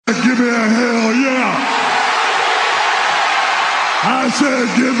Give me a hell yeah. I said,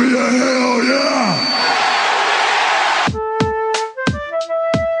 give me a hell yeah.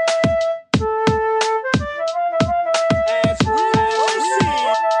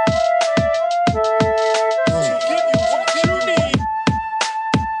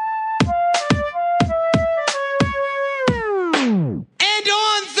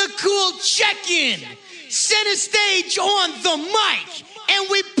 Center stage on the mic, and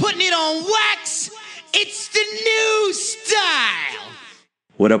we're putting it on wax. It's the new style.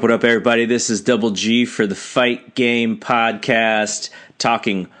 What up, everybody? This is Double G for the Fight Game Podcast,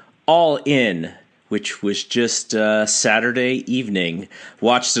 talking All In, which was just Saturday evening.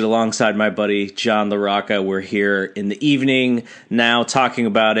 Watched it alongside my buddy John LaRocca. We're here in the evening now talking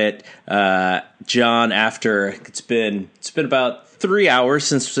about it. John, after it's been about 3 hours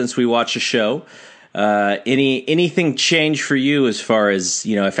since we watched the show. Anything change for you as far as,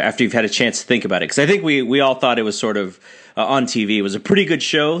 you know, after you've had a chance to think about it? Because I think we all thought it was sort of on TV. It was a pretty good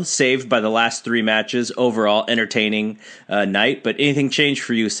show, saved by the last three matches. Overall, entertaining night. But anything changed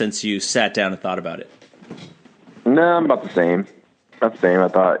for you since you sat down and thought about it? No, I'm about the same. About the same. I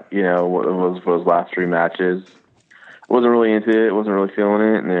thought, you know, what was those last three matches. Wasn't really into it. Wasn't really feeling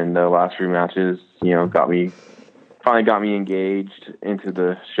it. And then the last three matches, you know, finally got me engaged into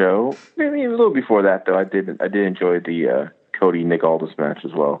the show. Maybe a little before that, though, I did enjoy the Cody Nick Aldis match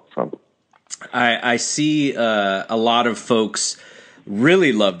as well. So I see a lot of folks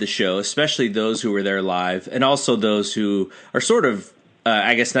really love the show, especially those who were there live, and also those who are sort of,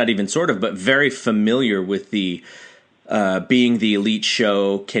 I guess not even sort of, but very familiar with the being the Elite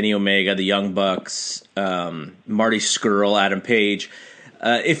show, Kenny Omega, the Young Bucks, Marty Scurll, Adam Page.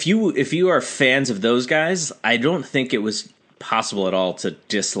 If you are fans of those guys, I don't think it was possible at all to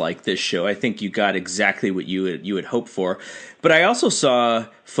dislike this show. I think you got exactly what you would hope for. But I also saw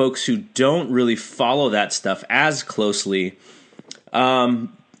folks who don't really follow that stuff as closely,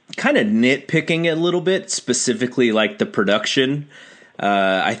 kind of nitpicking a little bit, specifically like the production.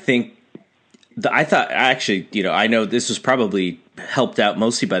 I thought actually, you know, I know this was probably helped out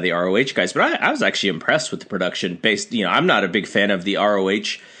mostly by the ROH guys, but I was actually impressed with the production. Based, you know, I'm not a big fan of the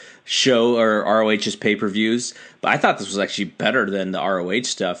ROH show or ROH's pay-per-views, but I thought this was actually better than the ROH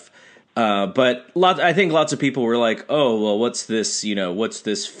stuff. But I think lots of people were like, "Oh, well, what's this? You know, what's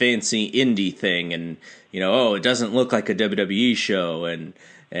this fancy indie thing?" And you know, "Oh, it doesn't look like a WWE show."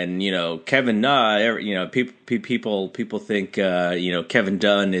 And you know, Kevin you know, people think you know, Kevin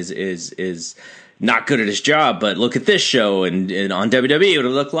Dunn is not good at his job, but look at this show and on WWE it would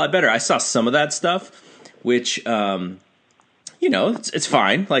look a lot better. I saw some of that stuff, which you know, it's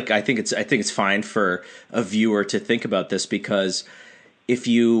fine. Like I think it's fine for a viewer to think about this, because if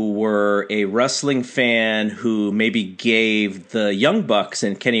you were a wrestling fan who maybe gave the Young Bucks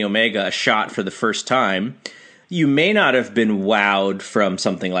and Kenny Omega a shot for the first time, you may not have been wowed from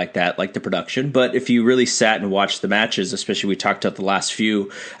something like that, like the production. But if you really sat and watched the matches, especially we talked about the last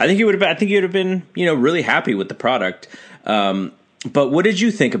few, I think you would have been, you know, really happy with the product. But what did you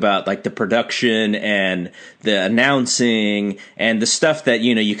think about like the production and the announcing and the stuff that,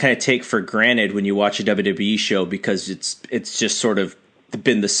 you know, you kind of take for granted when you watch a WWE show, because it's just sort of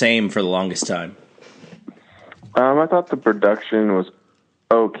been the same for the longest time? I thought the production was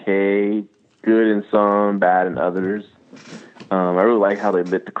okay. Good in some, bad in others. I really like how they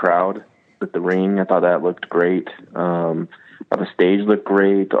lit the crowd, lit the ring. I thought that looked great. I thought the stage looked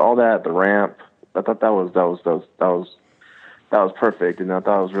great. All that, the ramp. I thought that was perfect, and I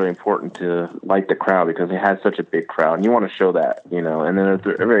thought it was really important to light the crowd, because they had such a big crowd, and you want to show that, you know. And then it's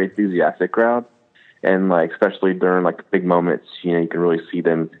a very enthusiastic crowd, and like especially during like big moments, you know, you can really see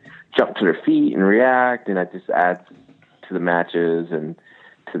them jump to their feet and react, and that just adds to the matches and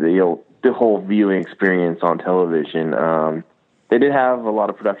to the whole viewing experience on television. They did have a lot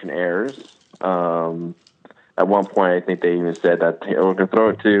of production errors. At one point, I think they even said that we're going to throw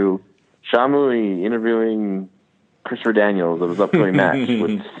it to Sean Mooney interviewing Christopher Daniels. It was an upcoming match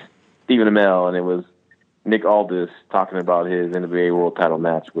with Stephen Amell, and it was Nick Aldis talking about his NWA World Title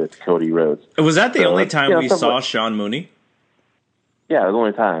match with Cody Rhodes. Was that the only time we saw Sean Mooney? Yeah, it was the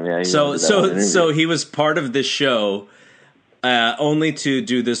only time. Yeah. So he was part of this show, only to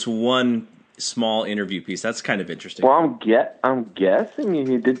do this one small interview piece. That's kind of interesting. Well, I'm guessing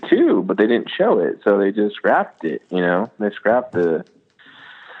he did too, but they didn't show it, so they just scrapped it. You know, they scrapped the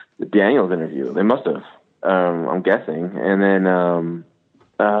Daniels interview. They must have. I'm guessing. And then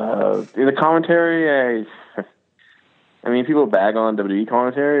in the commentary, I mean, people bag on WWE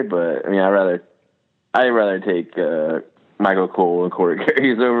commentary, but I mean, I'd rather take Michael Cole and Corey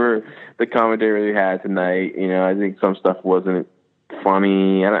Graves over the commentary they had tonight. You know, I think some stuff wasn't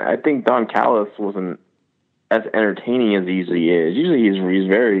funny, and I think Don Callis wasn't as entertaining as he usually is. Usually he's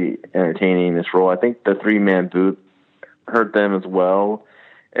very entertaining in this role. I think the 3-man booth hurt them as well.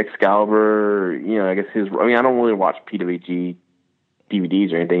 Excalibur, I guess I don't really watch PWG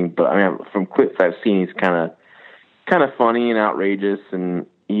DVDs or anything, but I mean, from clips I've seen, he's kind of funny and outrageous, and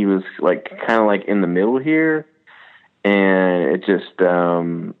he was kind of in the middle here, and it just, I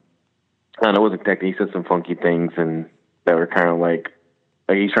don't know, it wasn't technically, he said some funky things, and that were kind of like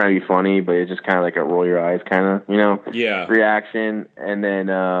he's trying to be funny, but it's just kind of like a roll your eyes kind of, reaction. And then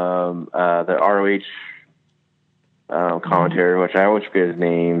the ROH commentary, which I always forget his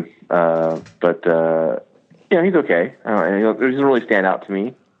name, but he's okay. He doesn't really stand out to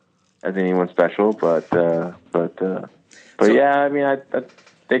me as anyone special, but yeah, I mean,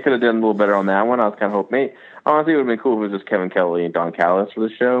 they could have done a little better on that one. I was kind of hoping. Honestly, it would have been cool if it was just Kevin Kelly and Don Callis for the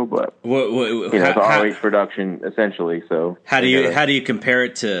show, but it's an ROH production essentially. So how do you compare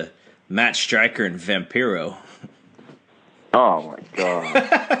it to Matt Striker and Vampiro? Oh my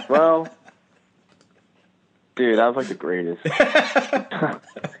god! Well, dude, that was the greatest.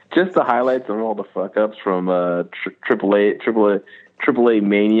 Just the highlights of all the fuck ups from AAA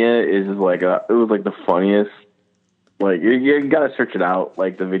Mania is just it was the funniest. You gotta search it out,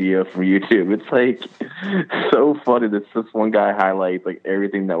 the video from YouTube. It's so funny that this one guy highlights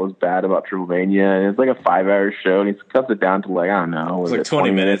everything that was bad about Triple Mania, and it's a 5-hour show, and he cuts it down to I don't know, it's 20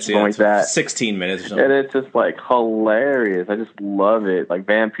 minutes, something like that, 16 minutes or something. And it's just hilarious. I just love it.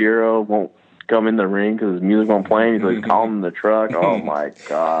 Vampiro won't come in the ring because his music won't play. He's calling in the truck. Oh my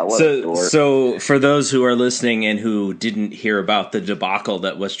god! What a dork. So for those who are listening and who didn't hear about the debacle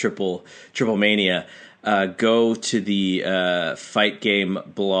that was Triple Mania. Go to the Fight Game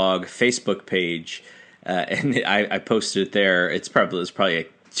blog Facebook page, and I posted it there. It's probably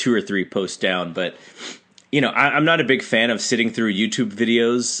 2 or 3 posts down, but I'm not a big fan of sitting through YouTube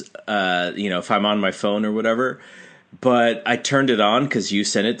videos. If I'm on my phone or whatever, but I turned it on because you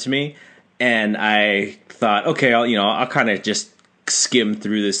sent it to me, and I thought, okay, I'll kind of just skim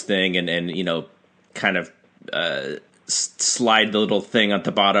through this thing and kind of slide the little thing at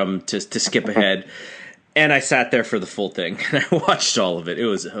the bottom to skip ahead. And I sat there for the full thing, and I watched all of it. It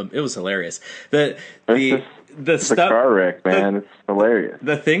was hilarious. The stuff, a car wreck, man. It's hilarious.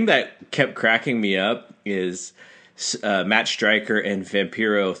 The thing that kept cracking me up is Matt Striker and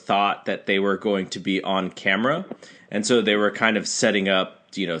Vampiro thought that they were going to be on camera, and so they were kind of setting up,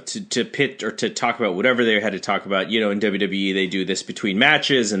 to pit or to talk about whatever they had to talk about. In WWE, they do this between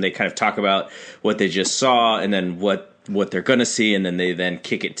matches, and they kind of talk about what they just saw, and then what they're going to see, and then they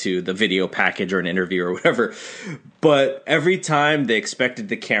kick it to the video package or an interview or whatever. But every time they expected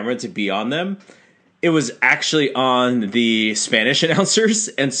the camera to be on them, it was actually on the Spanish announcers.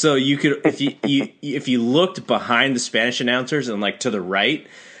 And so you could, if you looked behind the Spanish announcers and to the right,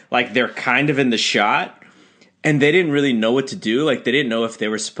 they're kind of in the shot. And they didn't really know what to do. They didn't know if they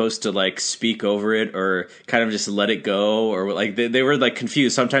were supposed to speak over it or kind of just let it go, or they were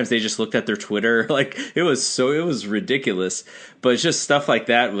confused. Sometimes they just looked at their Twitter. It was ridiculous. But it's just stuff like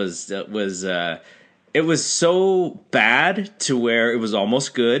that it was so bad to where it was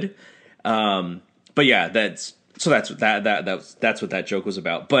almost good. But yeah, that's what that joke was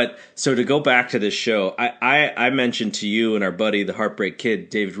about. But so to go back to this show, I mentioned to you and our buddy, the Heartbreak Kid,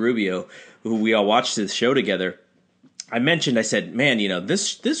 David Rubio, who we all watched this show together. I said, man,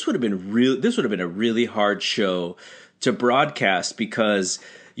 this would have been a really hard show to broadcast because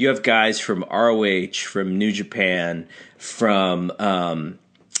you have guys from ROH, from New Japan, from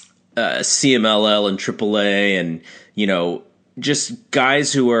CMLL and AAA, and just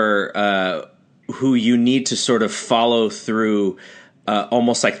guys who are who you need to sort of follow through.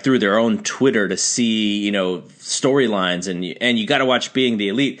 Almost through their own Twitter to see, storylines, and you got to watch Being the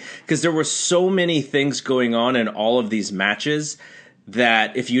Elite because there were so many things going on in all of these matches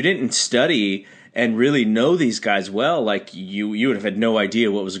that if you didn't study and really know these guys well, you would have had no idea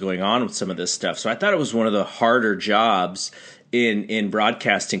what was going on with some of this stuff. So I thought it was one of the harder jobs in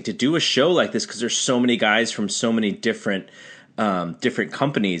broadcasting to do a show like this because there's so many guys from so many different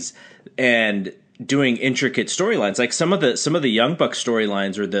companies and doing intricate storylines. Some of the Young Bucks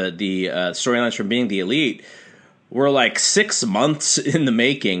storylines or the storylines from Being the Elite were 6 months in the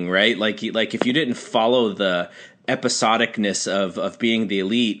making, right? If you didn't follow the episodicness of Being the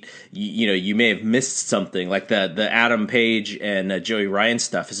Elite, you may have missed something. The Adam Page and Joey Ryan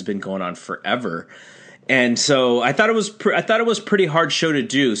stuff has been going on forever. And so I thought it was pretty hard show to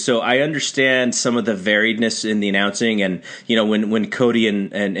do. So I understand some of the variedness in the announcing, and when Cody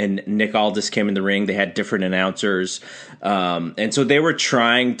and Nick Aldis came in the ring, they had different announcers, and so they were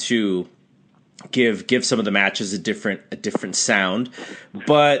trying to give some of the matches a different sound.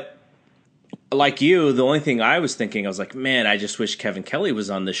 But like you, the only thing I was thinking, I was like, man, I just wish Kevin Kelly was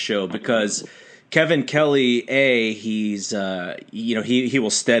on this show, because Kevin Kelly, he's he will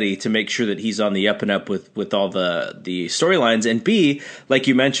steady to make sure that he's on the up and up with all the storylines, and B, like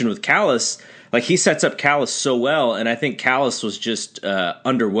you mentioned with Callis, like he sets up Callis so well, and I think Callis was just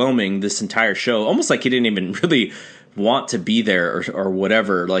underwhelming this entire show, almost like he didn't even really want to be there or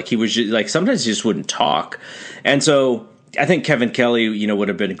whatever. Like he was just, like sometimes he just wouldn't talk, and so I think Kevin Kelly, would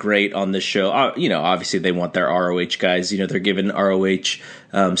have been great on this show. Obviously they want their ROH guys. They're giving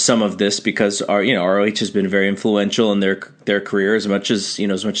ROH some of this because ROH has been very influential in their career as much as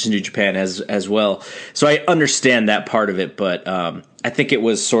New Japan has as well. So I understand that part of it, but I think it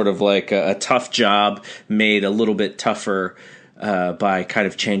was sort of like a tough job made a little bit tougher by kind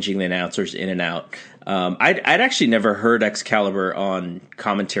of changing the announcers in and out. I'd actually never heard Excalibur on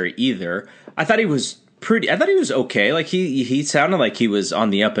commentary either. I thought he was okay. Like he sounded like he was on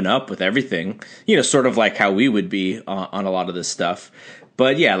the up and up with everything, sort of like how we would be on a lot of this stuff.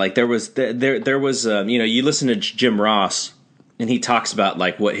 But yeah, like there was you listen to Jim Ross and he talks about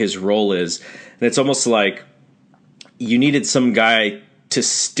like what his role is, and it's almost like you needed some guy to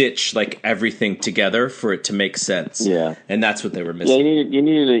stitch like everything together for it to make sense. Yeah, and that's what they were missing. Yeah, you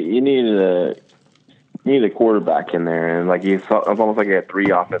needed a quarterback in there, and like it's almost like you had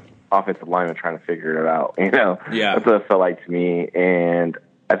three offensive linemen trying to figure it out. Yeah, that's what it felt like to me. And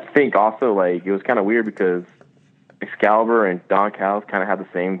I think also like it was kind of weird because Excalibur and Don Callis kind of had the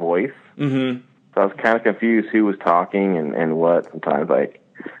same voice. Mm-hmm. So I was kind of confused who was talking and what. Sometimes like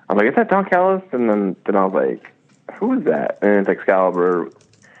I was like, is that Don Callis? And then I was like, who is that? And it's Excalibur,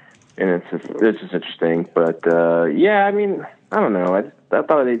 and it's just interesting. But yeah, I mean, I don't know. I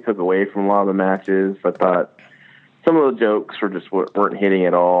thought they took away from a lot of the matches. I thought some of the jokes weren't hitting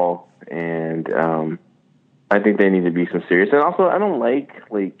at all, and I think they need to be some serious. And also, I don't like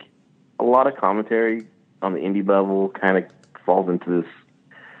a lot of commentary on the indie level kind of falls into this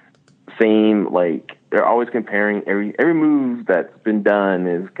same, like, they're always comparing every move that's been done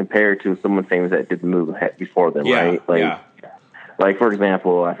is compared to someone famous that did the move before them, right? Like for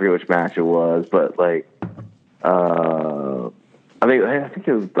example, I forget which match it was, but like I think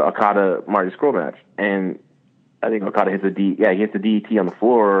it was the Okada Marty Scurll match, and I think Okada hits he hits the DDT on the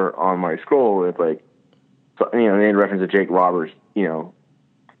floor on Marty Scurll. It's like, so, they had reference to Jake Roberts,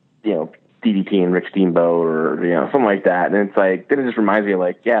 DDT and Rick Steamboat or something like that, and it's like then it just reminds me of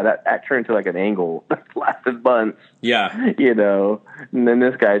like, yeah, that turned into like an angle that lasted months. Yeah, and then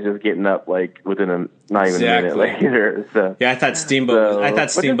this guy's just getting up like within not even a minute later. So yeah, I thought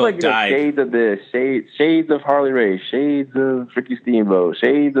Steamboat died. Shades of this, shades of Harley Race, shades of Ricky Steamboat,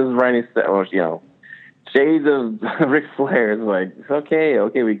 shades of Randy, shades of Ric Flair. It's like, it's okay,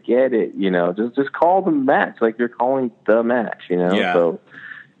 we get it. Just call the match like you're calling the match. Yeah. So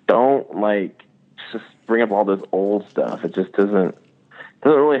don't just bring up all this old stuff. It just doesn't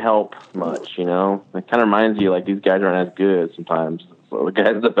really help much. It kind of reminds you like these guys aren't as good sometimes. So the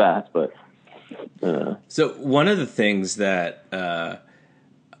guys are the best, but. So one of the things that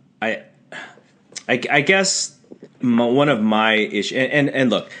I guess one of my issues, and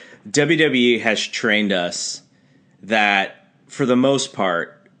look, WWE has trained us that for the most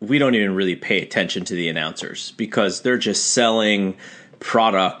part we don't even really pay attention to the announcers because they're just selling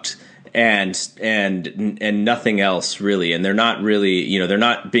product and nothing else really, and they're not really they're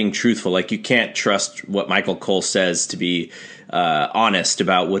not being truthful. Like you can't trust what Michael Cole says to be honest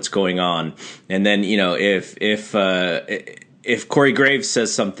about what's going on. And then if Corey Graves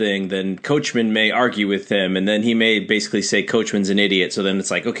says something, then Coachman may argue with him, and then he may basically say Coachman's an idiot. So then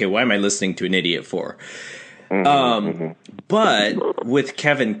it's like, okay, why am I listening to an idiot for? But with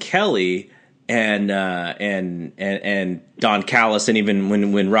Kevin Kelly and Don Callis, and even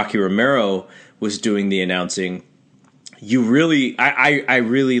when Rocky Romero was doing the announcing, I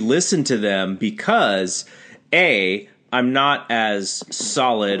really listened to them because I'm not as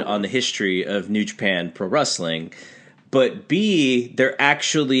solid on the history of New Japan Pro Wrestling, but B, they're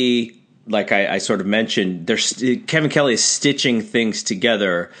actually, like I sort of mentioned, Kevin Kelly is stitching things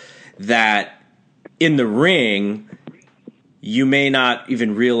together that in the ring you may not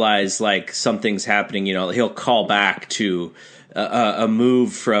even realize like something's happening. He'll call back to a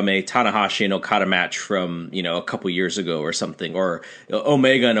move from a Tanahashi and Okada match from, a couple years ago or something, or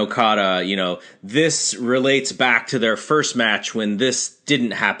Omega and Okada, this relates back to their first match when this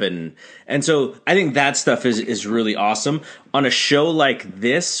didn't happen. And so I think that stuff is really awesome on a show like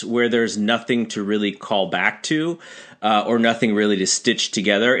this where there's nothing to really call back to. or nothing really to stitch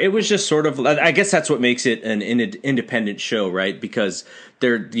together. It was just sort of, I guess that's what makes it an independent show, right? Because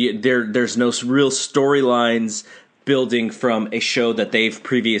there's no real storylines building from a show that they've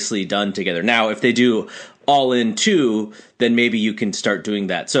previously done together. Now, if they do All In 2, then maybe you can start doing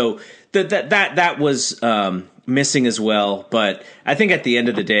that. So that was missing as well. But I think at the end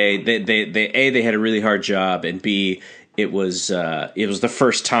of the day, they had a really hard job, and B, it was the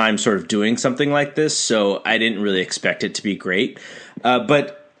first time sort of doing something like this, so I didn't really expect it to be great.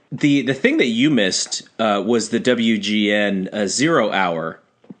 But the thing that you missed was the WGN 0 Hour,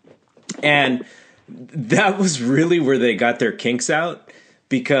 and that was really where they got their kinks out,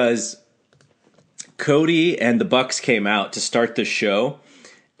 because Cody and the Bucks came out to start the show,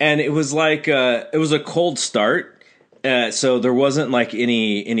 and it was like it was a cold start. So there wasn't like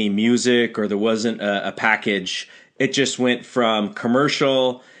any music, or there wasn't a package. It just went from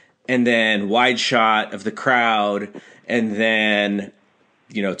commercial and then wide shot of the crowd, and then,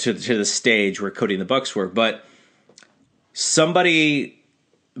 you know, to the stage where Cody and the Bucks were. But somebody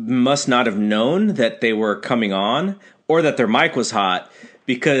must not have known that they were coming on, or that their mic was hot,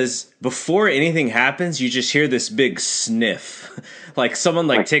 because before anything happens, you just hear this big sniff, like someone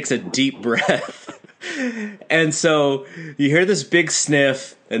like takes a deep breath. And so you hear this big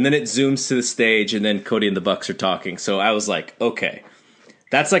sniff, and then it zooms to the stage, and then Cody and the Bucks are talking. So I was like, okay,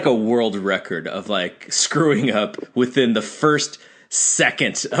 that's like a world record of like screwing up within the first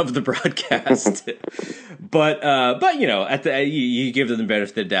second of the broadcast. but you know, you give them the benefit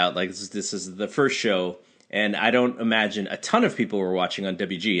of the doubt. Like this is the first show, and I don't imagine a ton of people were watching on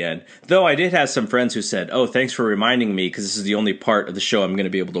WGN, though I did have some friends who said, oh, thanks for reminding me, because this is the only part of the show I'm going to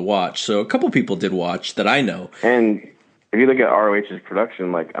be able to watch. So a couple people did watch that I know. And if you look at ROH's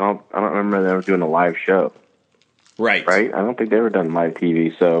production, like I don't remember them doing a live show. Right. I don't think they ever done live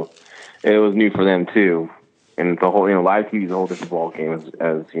TV, so it was new for them too. And the whole, live TV is a whole different ball game,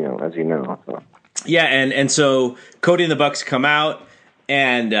 as you know. So. Yeah, and so Cody and the Bucks come out,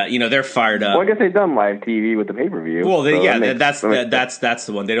 and they're fired up. Well, I guess they've done live TV with the pay-per-view. Well, so that's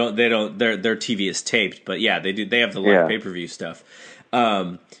the one. They don't. Their TV is taped, but yeah, they do. They have the live pay-per-view stuff. But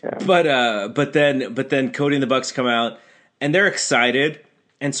then Cody and the Bucks come out, and they're excited,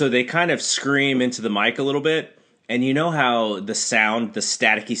 and so they kind of scream into the mic a little bit. And you know how the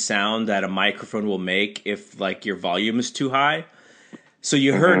staticky sound that a microphone will make if like your volume is too high? So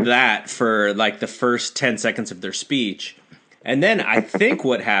you heard that for like the first 10 seconds of their speech. And then I think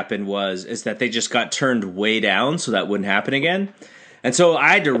what happened is that they just got turned way down so that wouldn't happen again. And so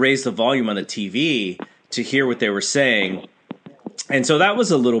I had to raise the volume on the TV to hear what they were saying. And so that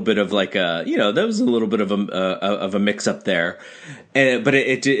was a little bit of like a mix up there, but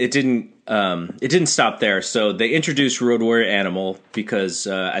it didn't stop there. So they introduced Road Warrior Animal because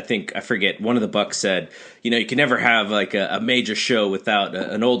I forget, one of the Bucks said, you can never have like a major show without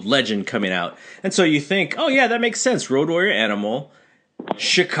an old legend coming out. And so you think, oh yeah, that makes sense. Road Warrior Animal,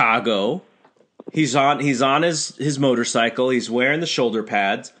 Chicago. He's on his motorcycle. He's wearing the shoulder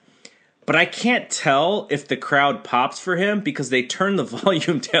pads. But I can't tell if the crowd pops for him because they turned the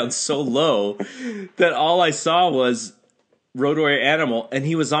volume down so low that all I saw was Road Warrior Animal, and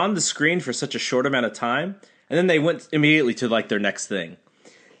he was on the screen for such a short amount of time, and then they went immediately to like their next thing.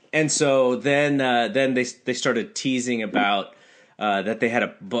 And so then they started teasing about that they had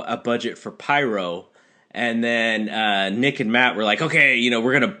a budget for pyro. And then Nick and Matt were like, okay,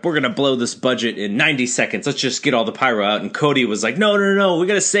 we're gonna blow this budget in 90 seconds. Let's just get all the pyro out. And Cody was like, no, we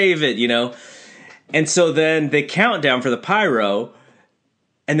gotta save it, And so then they count down for the pyro,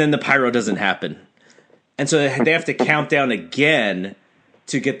 and then the pyro doesn't happen. And so they have to count down again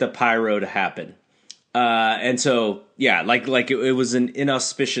to get the pyro to happen. And so yeah, like it was an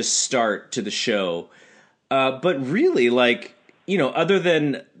inauspicious start to the show. But really, like, other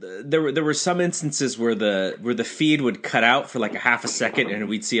than there were some instances where the feed would cut out for like a half a second and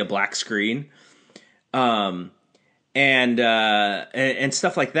we'd see a black screen, and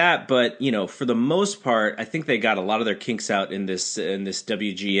stuff like that. But for the most part, I think they got a lot of their kinks out in this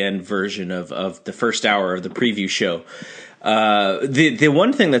WGN version of the first hour of the preview show. The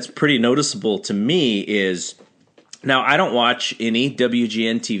one thing that's pretty noticeable to me is, now I don't watch any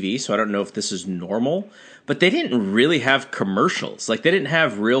WGN TV, so I don't know if this is normal. But they didn't really have commercials. Like, they didn't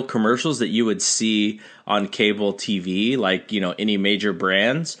have real commercials that you would see on cable TV, like, any major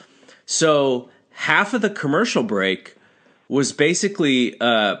brands. So half of the commercial break was basically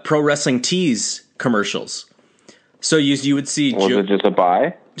Pro Wrestling Tees commercials. So you would see. Was it just a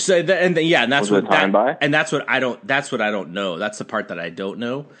buy? So and that's was what buy? And that's what I don't. That's what I don't know. That's the part that I don't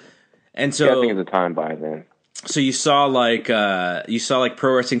know. And so yeah, I think it's a time buy then. So you saw like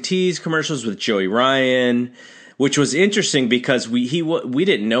Pro Wrestling Tees commercials with Joey Ryan, which was interesting because we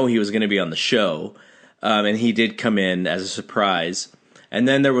didn't know he was going to be on the show, and he did come in as a surprise. And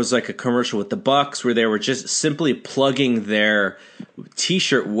then there was like a commercial with the Bucks where they were just simply plugging their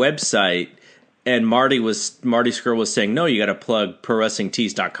T-shirt website, and Marty Scurll was saying, no, you got to plug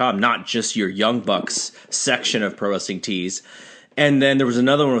ProWrestlingTees.com, not just your Young Bucks section of Pro Wrestling Tees. And then there was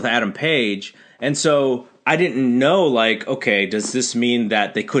another one with Adam Page, and so I didn't know, like, okay, does this mean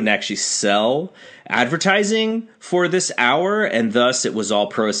that they couldn't actually sell advertising for this hour, and thus it was all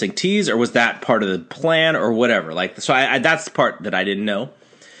Pro Wrestling Tees, or was that part of the plan, or whatever? Like, so I that's the part that I didn't know.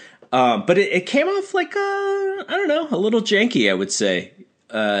 But it came off like I don't know, a little janky, I would say.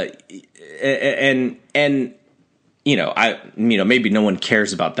 And maybe no one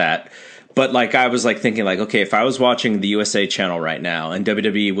cares about that. But like I was like thinking like, okay, if I was watching the USA channel right now and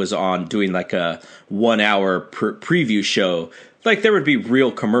WWE was on doing like a 1 hour preview show, like there would be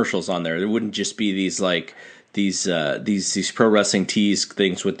real commercials on there. There wouldn't just be these like these Pro Wrestling Tees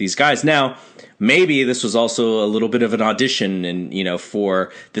things with these guys. Now, maybe this was also a little bit of an audition, and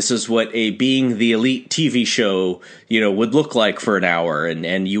for this is what a Being the Elite TV show would look like for an hour,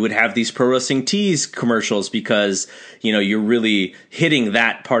 and you would have these Pro Wrestling Tees commercials because you're really hitting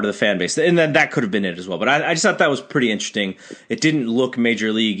that part of the fan base, and then that could have been it as well. But I just thought that was pretty interesting. It didn't look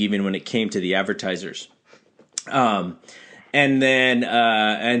major league even when it came to the advertisers. And then,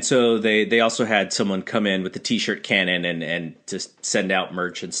 and so they also had someone come in with the T-shirt cannon and just send out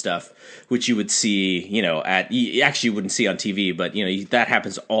merch and stuff, which you would see, you actually wouldn't see on TV, but that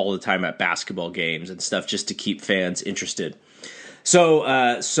happens all the time at basketball games and stuff, just to keep fans interested.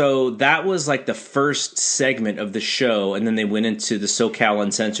 So, so that was like the first segment of the show, and then they went into the SoCal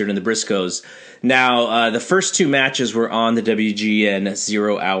Uncensored and the Briscoes. Now, the first two matches were on the WGN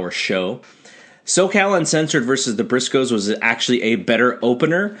 0 Hour show. SoCal Uncensored versus the Briscoes was actually a better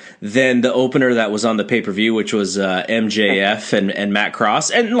opener than the opener that was on the pay-per-view, which was MJF and Matt Cross.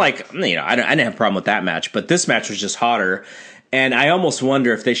 And like, I didn't have a problem with that match, but this match was just hotter. And I almost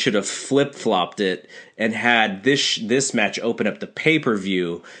wonder if they should have flip-flopped it and had this match open up the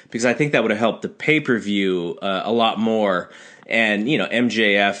pay-per-view, because I think that would have helped the pay-per-view a lot more. And,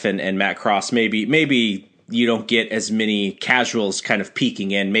 MJF and Matt Cross, maybe you don't get as many casuals kind of peeking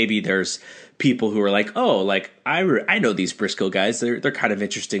in. Maybe there's people who are like, oh, like I know these Briscoe guys. They're kind of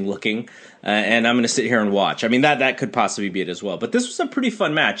interesting looking, and I'm going to sit here and watch. I mean, that could possibly be it as well. But this was a pretty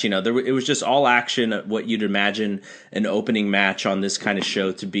fun match. It was just all action, what you'd imagine an opening match on this kind of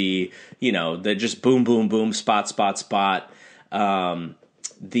show to be. That just boom, boom, boom, spot, spot, spot.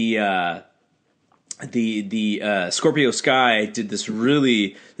 The Scorpio Sky did this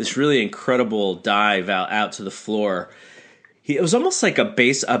really incredible dive out to the floor. It was almost like a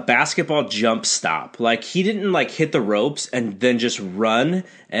basketball jump stop. Like he didn't like hit the ropes and then just run,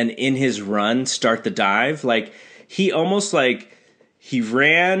 and in his run start the dive. Like he almost like he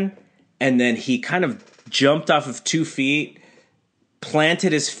ran and then he kind of jumped off of 2 feet,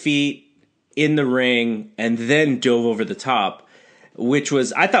 planted his feet in the ring, and then dove over the top, which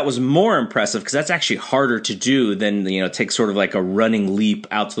I thought was more impressive because that's actually harder to do than take sort of like a running leap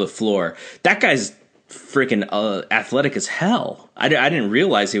out to the floor. That guy's freaking athletic as hell. I didn't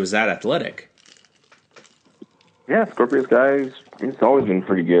realize he was that athletic. Yeah, Scorpio Sky, he's always been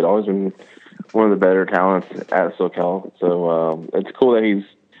pretty good. Always been one of the better talents at SoCal. So it's cool that it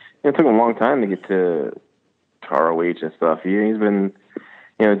took him a long time to get to ROH and stuff. He's been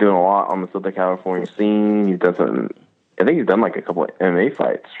doing a lot on the Southern California scene. He's done something. I think he's done like a couple of MMA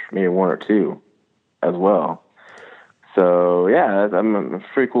fights, maybe 1 or 2 as well. So yeah, I'm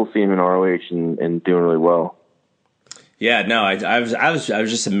pretty cool seeing him in ROH and doing really well. Yeah, no, I was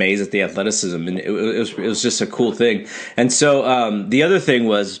just amazed at the athleticism, and it was just a cool thing. And so the other thing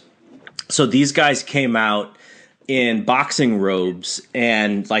was, so these guys came out in boxing robes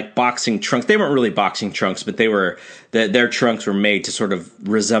and like boxing trunks. They weren't really boxing trunks, but their trunks were made to sort of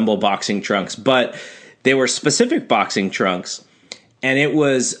resemble boxing trunks, but they were specific boxing trunks. And it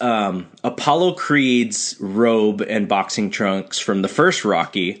was Apollo Creed's robe and boxing trunks from the first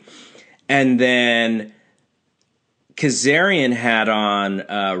Rocky. And then Kazarian had on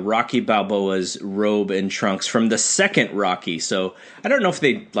Rocky Balboa's robe and trunks from the second Rocky. So I don't know if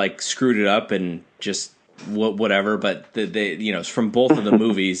they like screwed it up and just whatever, but it's from both of the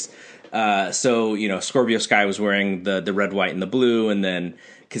movies. So Scorpio Sky was wearing the red, white, and the blue, and then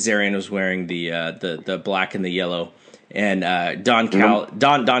Kazarian was wearing the black and the yellow. And Don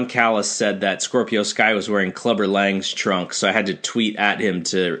Callis said that Scorpio Sky was wearing Clubber Lang's trunks, so I had to tweet at him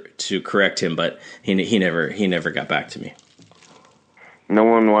to correct him, but he never got back to me. No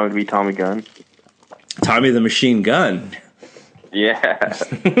one wanted to be Tommy Gunn. Tommy the Machine Gun. Yeah.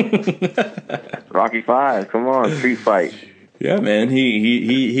 Rocky 5. Come on, street fight. Yeah, man.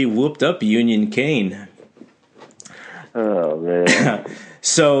 He whooped up Union Kane. Oh man.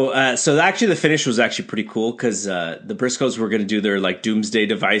 So actually, the finish was actually pretty cool because the Briscoes were going to do their like doomsday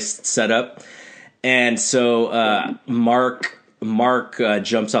device setup, and so Mark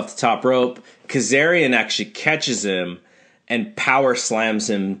jumps off the top rope. Kazarian actually catches him and power slams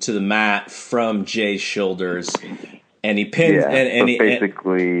him to the mat from Jay's shoulders, and he pins. Yeah, and so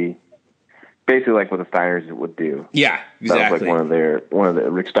basically like what the Steiners would do. Yeah, exactly. That was like one of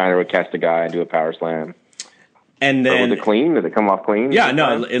the Rick Steiner would catch the guy and do a power slam. And then was it clean? Did it come off clean? Yeah,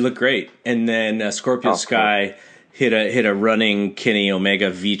 no, it looked great. And then Scorpio Sky hit a running Kenny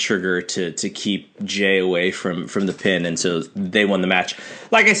Omega V trigger to keep Jay away from the pin, and so they won the match.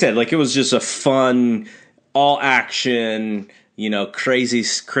 Like I said, like it was just a fun, all action,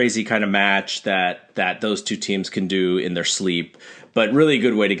 crazy kind of match that those two teams can do in their sleep. But really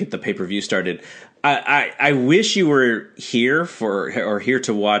good way to get the pay-per-view started. I wish you were here here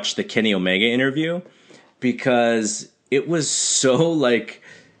to watch the Kenny Omega interview, because it was so like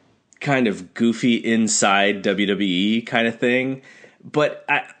kind of goofy inside WWE kind of thing. But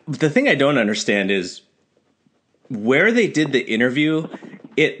the thing I don't understand is where they did the interview,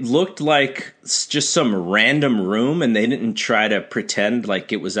 it looked like just some random room, and they didn't try to pretend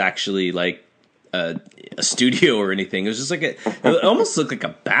like it was actually like a studio or anything. It was just like it almost looked like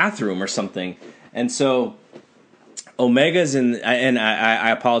a bathroom or something. And so Omega's and I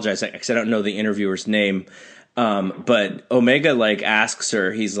apologize because I don't know the interviewer's name, but Omega like asks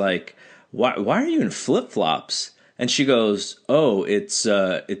her, he's like, why are you in flip flops? And she goes, oh, it's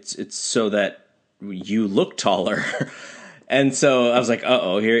so that you look taller. And so I was like,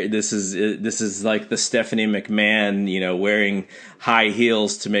 here this is like the Stephanie McMahon, wearing high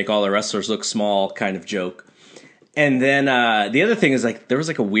heels to make all the wrestlers look small kind of joke. And then the other thing is like there was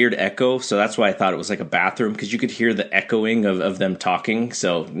like a weird echo, so that's why I thought it was like a bathroom, because you could hear the echoing of them talking.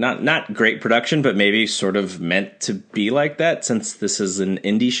 So not great production, but maybe sort of meant to be like that since this is an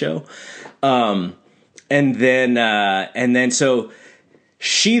indie show. And then so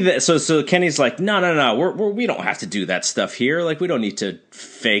Kenny's like, no, we don't have to do that stuff here. Like we don't need to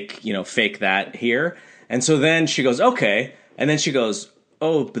fake that here. And so then she goes, okay, and then she goes,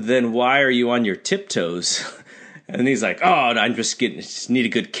 oh, but then why are you on your tiptoes? And he's like, oh, I just need a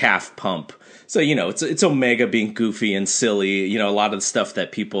good calf pump. So, it's Omega being goofy and silly. A lot of the stuff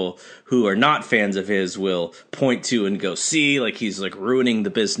that people who are not fans of his will point to and go, see, like he's like ruining the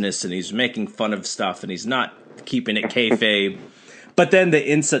business and he's making fun of stuff and he's not keeping it kayfabe. But then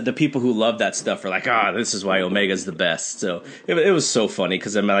the people who love that stuff are like, this is why Omega's the best. So it was so funny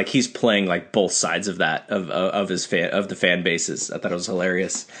because I'm like, he's playing like both sides of that of the fan bases. I thought it was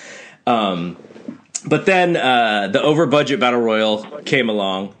hilarious. But then the over budget battle royal came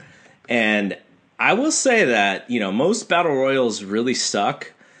along, and I will say that most battle royals really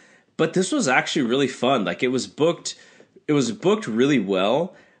suck, but this was actually really fun. Like it was booked really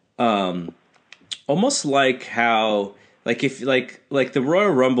well, almost like how. Like if like the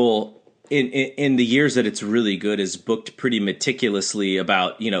Royal Rumble in the years that it's really good is booked pretty meticulously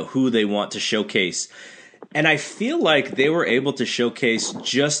about who they want to showcase, and I feel like they were able to showcase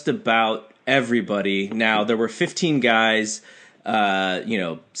just about everybody. Now there were 15 guys,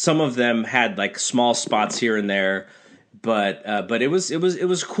 some of them had like small spots here and there, but it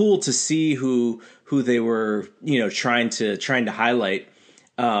was cool to see who they were trying to highlight.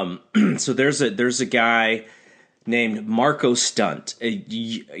 So there's a guy named Marco Stunt.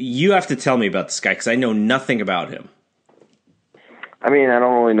 You have to tell me about this guy because I know nothing about him. I mean, I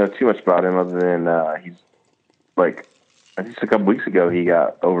don't really know too much about him other than he's like, I think a couple weeks ago he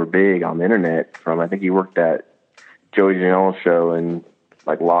got over big on the internet from, I think he worked at Joey Janela's show in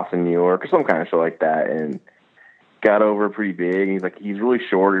like Lost in New York or some kind of show like that, and got over pretty big. He's really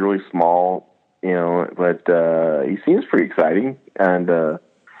short, really small, but he seems pretty exciting. And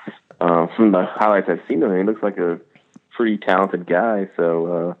from the highlights I've seen of him, he looks like a pretty talented guy.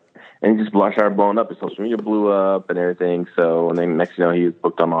 So, and he just started blowing up. His social media blew up and everything. So, and then next he was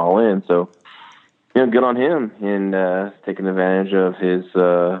booked on All In. So, good on him, and taking advantage of his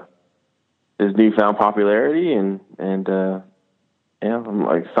newfound popularity, and I'm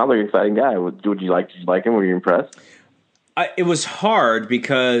like, sounds like an exciting guy. Did you like him? Were you impressed? It was hard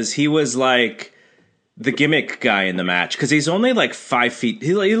because he was like the gimmick guy in the match because he's only like 5 feet.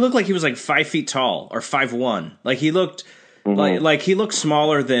 He looked like he was like 5 feet tall or 5'1". Like he looked like he looked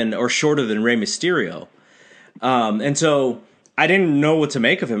smaller than or shorter than Rey Mysterio, and so I didn't know what to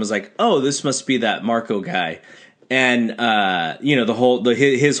make of him. I was like, oh, this must be that Marco guy. And,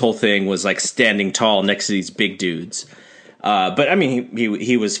 his whole thing was like standing tall next to these big dudes. But I mean,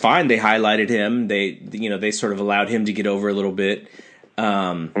 he was fine. They highlighted him. They sort of allowed him to get over a little bit.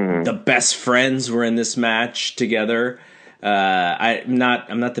 The best friends were in this match together. I'm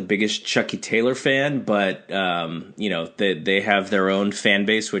not the biggest Chucky Taylor fan, but they have their own fan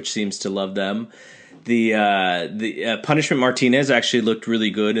base, which seems to love them. The Punishment Martinez actually looked really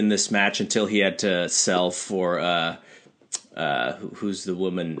good in this match until he had to sell for who's the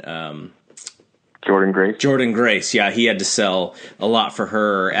woman? Jordan Grace. Jordan Grace, yeah, he had to sell a lot for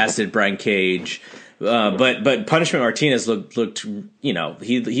her, as did Brian Cage. But Punishment Martinez looked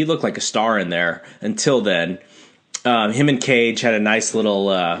he looked like a star in there until then. Him and Cage had a nice little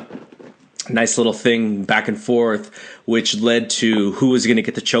thing back and forth, which led to who was going to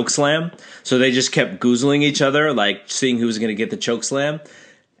get the choke slam. So they just kept goozling each other, like seeing who was going to get the choke slam,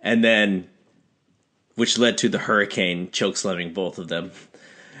 and then which led to the Hurricane choke slamming both of them.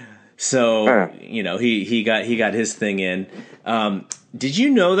 So he got his thing in. Did you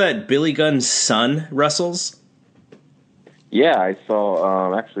know that Billy Gunn's son wrestles? Yeah, I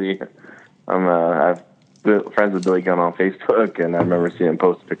saw. Actually, I've been friends with Billy Gunn on Facebook, and I remember seeing him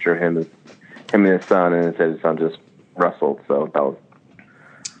post a picture of him and his son, and it said his son just wrestled. So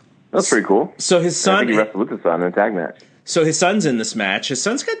that's pretty cool. So his son, I think he wrestled with his son in a tag match. So his son's in this match. His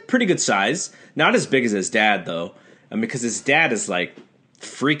son's got pretty good size, not as big as his dad though, because his dad is like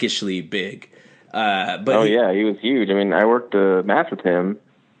freakishly big. But he was huge. I mean, I worked a match with him.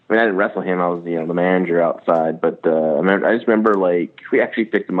 I mean, I didn't wrestle him. I was, the manager outside. But I just remember, like, we actually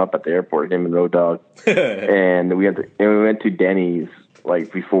picked him up at the airport, him and Road Dogg, and we went to Denny's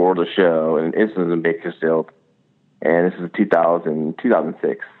like before the show, and this was in Bakersfield, and this is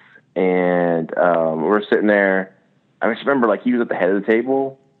 2006, and we're sitting there. I just remember, like, he was at the head of the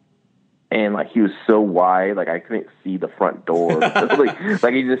table. And like he was so wide, like I couldn't see the front door. like he was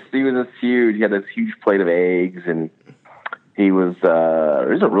just huge. He had this huge plate of eggs, and he was a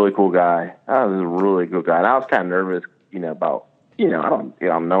really cool guy. I was a really good guy, and I was kind of nervous, about I didn't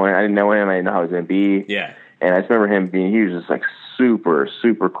know him. I didn't know how he was gonna be. Yeah. And I just remember him being he was just like super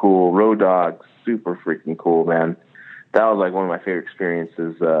super cool. Road Dogg, super freaking cool, man. That was like one of my favorite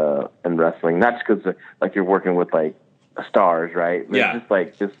experiences in wrestling. Not just because like you're working with like stars, right? But yeah.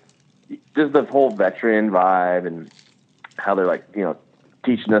 Just the whole veteran vibe and how they're like,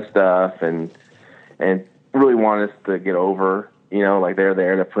 teaching us stuff and really want us to get over, like they're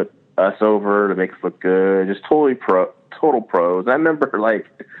there to put us over, to make us look good. Just total pros. I remember like,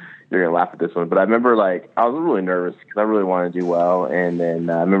 you're going to laugh at this one, but I remember like, I was really nervous because I really wanted to do well. And then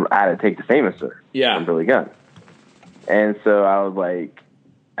I remember I had to take the Famouser from Billy Gunn. And so I was like,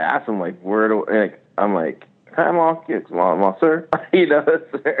 I asked him like, I'm like, hi, I'm all, sir.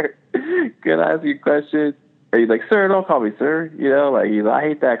 Sir, can I ask you a question? And he's like, sir, don't call me sir. He's like, I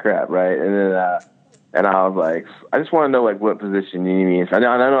hate that crap, right? And then, and I was like, I just want to know like what position you need me in. I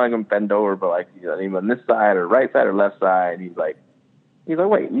know I can bend over, but like, even on this side or right side or left side. And he's like,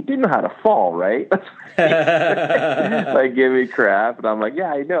 wait, you do know how to fall, right? Like, give me crap, and I'm like,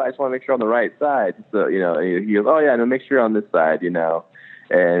 yeah, I know. I just want to make sure on the right side. So he goes, oh yeah, no, make sure you're on this side, And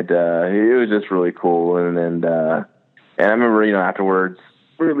it was just really cool. And I remember, afterwards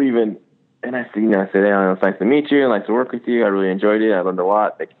we were leaving, and I said, hey, it's nice to meet you and nice to work with you. I really enjoyed it. I learned a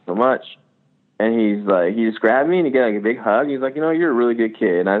lot. Thank you so much. And he's like, he just grabbed me and he got like a big hug. He's like, you're a really good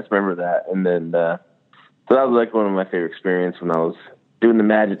kid. And I just remember that. And then, so that was like one of my favorite experiences when I was doing the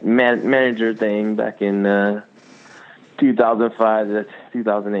manager thing back in 2005 to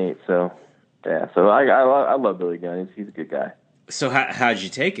 2008. So, yeah. So I love Billy Gunn. He's a good guy. So how'd you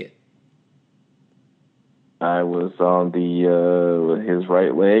take it? I was on his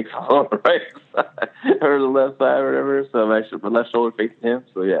right leg, on the right side, or the left side, or whatever. So I'm actually my left shoulder facing him.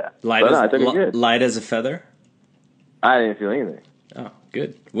 So yeah, light as a feather. I didn't feel anything. Oh,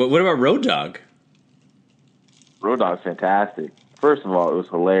 good. What about Road Dogg? Road Dogg's fantastic. First of all, it was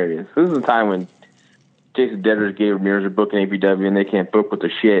hilarious. This is the time when Jason Dedders gave Ramirez a book in APW, and they can't book with the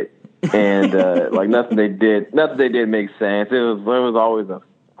shit. And like nothing they did makes sense. It was always a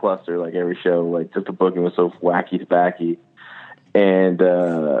cluster, like every show. Like just the booking was so wacky tacky. And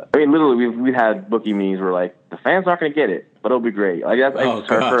I mean, literally, we've had booking meetings where like the fans aren't going to get it, but it'll be great. Like that's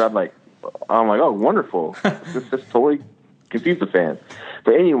I'm like, oh, wonderful. This just totally confused the fans.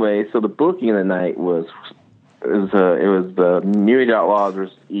 But anyway, so the booking of the night was the New Age Outlaws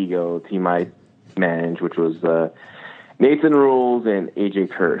versus Ego team I managed, which was Nathan Rules and AJ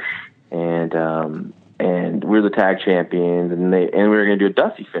Kirsch. And we're the tag champions, and we were going to do a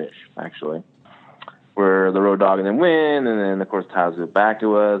Dusty finish, actually, where the Road Dogg and then win, and then, of course, titles go back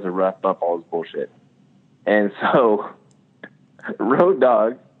to us, and rough up all this bullshit. And so Road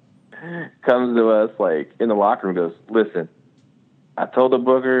Dogg comes to us like in the locker room and goes, listen, I told the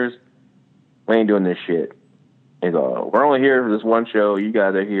bookers we ain't doing this shit. He goes, we're only here for this one show. You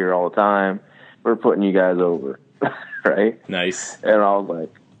guys are here all the time. We're putting you guys over. Right? Nice. And I was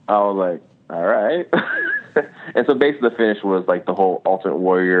like, all right. And so basically the finish was like the whole Ultimate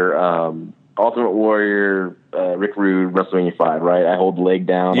Warrior, Rick Rude, WrestleMania 5, right? I hold the leg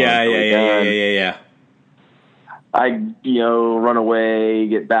down. Yeah. I, run away,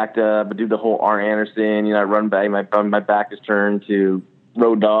 get backed up, but do the whole Arn Anderson. I run back, my back is turned to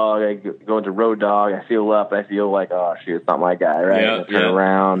Road Dogg. I go into Road Dogg. I feel up. I feel like, oh, shit, it's not my guy, right? I turn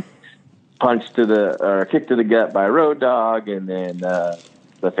around, kick to the gut by Road Dogg, and then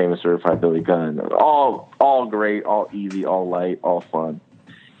the famous certified Billy Gunn. All great, all easy, all light, all fun.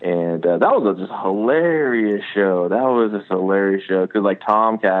 And that was just a hilarious show. Because like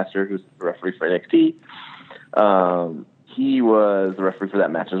Tom Caster, who's the referee for NXT, he was the referee for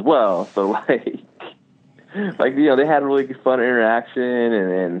that match as well. So they had really good fun interaction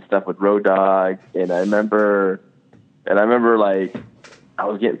and stuff with Road Dogg. And I remember like I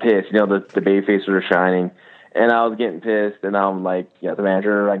was getting pissed. The baby faces were shining, and I was getting pissed. And I'm like, the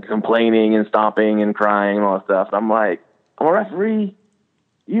manager like complaining and stomping and crying and all that stuff. And I'm like, I'm a referee.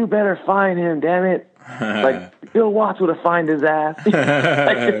 You better find him, damn it! Like Bill Watts would have fined his ass.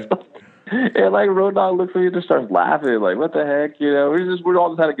 And like Road Dogg looks at me and just starts laughing, like, what the heck, we all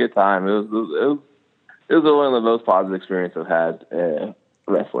just had a good time. It was one of the most positive experiences I've had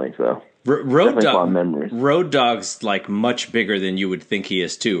wrestling. So Road Dogg's like much bigger than you would think he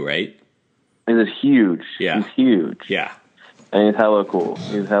is too, right? He's huge. Yeah, he's huge. Yeah, and he's hella cool.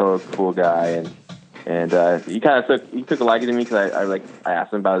 He's a hella cool guy, and he took a liking to me because I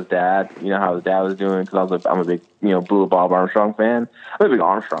asked him about his dad, how his dad was doing, because I'm a big Blue Bob Armstrong fan. I'm a big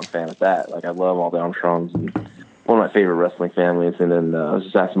Armstrong fan at that. Like I love all the Armstrongs, and one of my favorite wrestling families. And then I was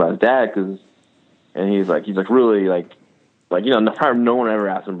just asking about his dad and he's really probably no one ever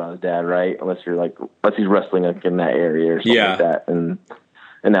asked him about his dad, right? Unless he's wrestling in that area or something like that, and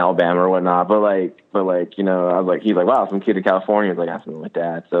in Alabama or whatnot. But I was like, he's like, wow, some kid in California is like asking my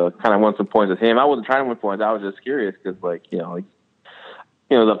dad. So kind of won some points with him. I wasn't trying to win points. I was just curious because he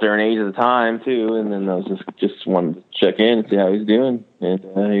was up there in age at the time too. And then I was just wanted to check in and see how he's doing. And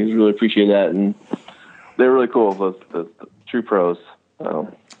he really appreciated that. And they're really cool, the true pros.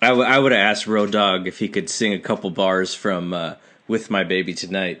 I would have asked Road Dogg if he could sing a couple bars from With My Baby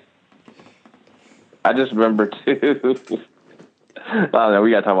Tonight. I just remember too. I don't know.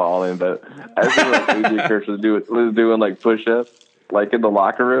 We gotta talk about All In, but I just remember AJ Church was doing like push-ups, like in the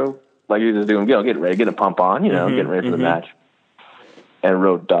locker room, like he was just doing, getting ready, getting a pump on, getting ready for the match. And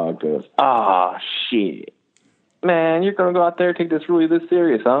Road Dogg goes, shit, man, you're gonna go out there and take this really this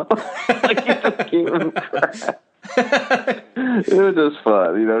serious, huh? Like he just gave him crap. It was just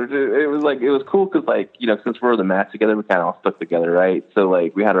fun, It was cool because since we're in the match together, we kind of all stuck together, right? So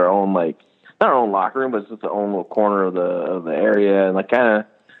like we had our own not our own locker room, but just our own little corner of the area, and kind of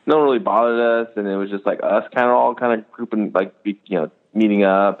no one really bothered us, and it was just like us all grouping, meeting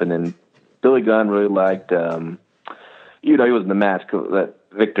up. And then Billy Gunn really liked, he was in the match that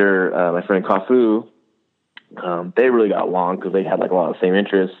Victor, my friend Kafu, they really got along because they had like a lot of the same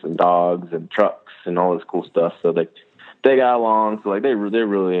interests and dogs and trucks and all this cool stuff. So they got along. So they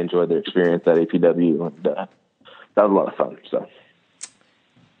really enjoyed their experience at APW, and that was a lot of fun. So.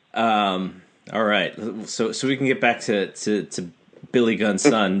 All right, so we can get back to Billy Gunn's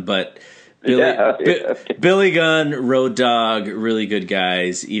son, but Billy Gunn, Road Dogg, really good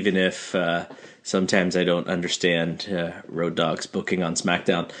guys. Even if sometimes I don't understand Road Dogg's booking on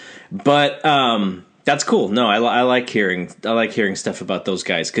SmackDown, but that's cool. No, I like hearing stuff about those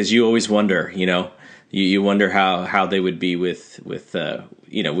guys because you always wonder, you wonder how they would be with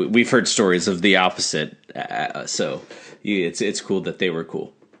we've heard stories of the opposite, so it's cool that they were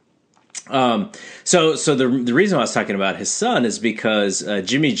cool. So the reason I was talking about his son is because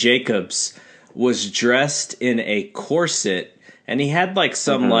Jimmy Jacobs was dressed in a corset and he had like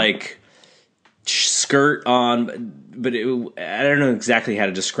some skirt on, but I don't know exactly how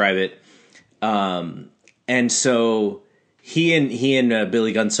to describe it. And so he and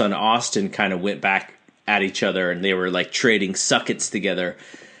Billy Gunn's son Austin kind of went back at each other and they were like trading suckets together.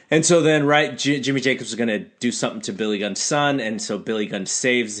 And so then, right, Jimmy Jacobs was going to do something to Billy Gunn's son, and so Billy Gunn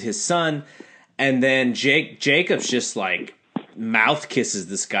saves his son, and then Jacobs just, like, mouth kisses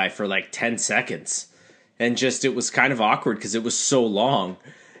this guy for, like, 10 seconds. And it was kind of awkward because it was so long.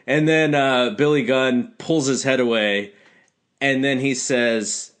 And then Billy Gunn pulls his head away, and then he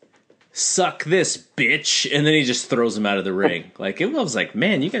says, "Suck this, bitch," and then he just throws him out of the ring. Like, I was like,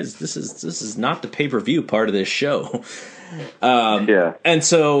 man, you guys, this is not the pay-per-view part of this show. Yeah. And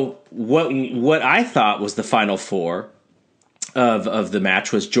so what I thought was the final four of the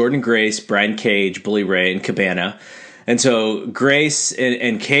match was Jordan Grace, Brian Cage, Bully Ray, and Cabana. And so Grace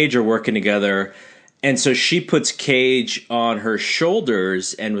and Cage are working together. And so she puts Cage on her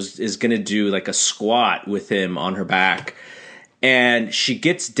shoulders and is going to do like a squat with him on her back. And she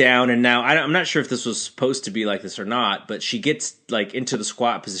gets down, and now I'm not sure if this was supposed to be like this or not, but she gets like into the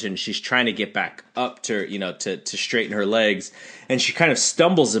squat position. She's trying to get back up to, to straighten her legs, and she kind of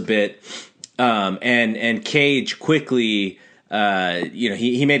stumbles a bit. And Cage quickly,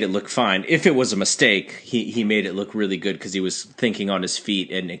 he made it look fine. If it was a mistake, he made it look really good because he was thinking on his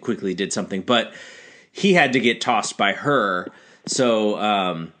feet and quickly did something. But he had to get tossed by her,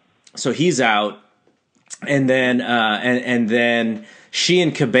 so he's out. And then and then she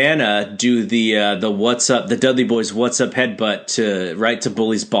and Cabana do the what's up, the Dudley Boys what's up headbutt right to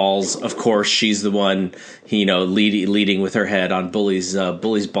Bully's balls. Of course, she's the one leading with her head on Bully's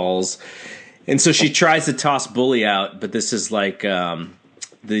balls, and so she tries to toss Bully out. But this is like the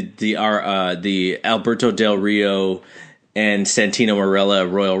Alberto Del Rio and Santino Marella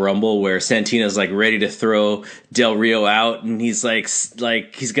Royal Rumble, where Santino's like ready to throw Del Rio out, and he's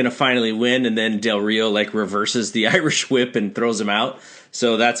like he's gonna finally win, and then Del Rio like reverses the Irish whip and throws him out.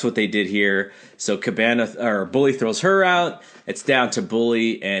 So that's what they did here. So Bully throws her out. It's down to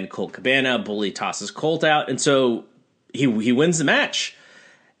Bully and Colt Cabana. Bully tosses Colt out, and so he wins the match.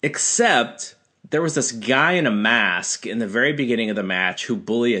 Except there was this guy in a mask in the very beginning of the match who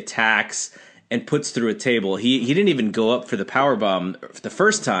Bully attacks and puts through a table. He didn't even go up for the powerbomb the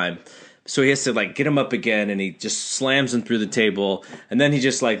first time, so he has to like get him up again, and he just slams him through the table, and then he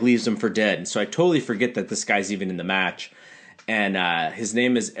just like leaves him for dead. And so I totally forget that this guy's even in the match. And his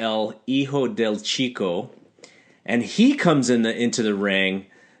name is El Hijo del Chico, and he comes into the ring,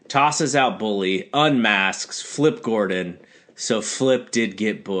 tosses out Bully, unmasks Flip Gordon. So Flip did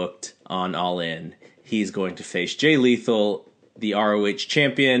get booked on All In. He's going to face Jay Lethal, the ROH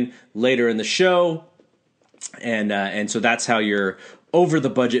champion, later in the show, and so that's how your over the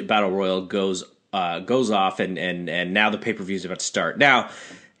budget battle royal goes off, and now the pay-per-view is about to start. Now,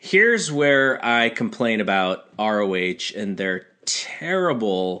 here's where I complain about ROH and their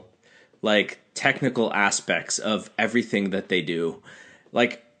terrible like technical aspects of everything that they do.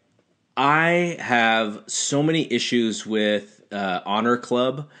 Like, I have so many issues with Honor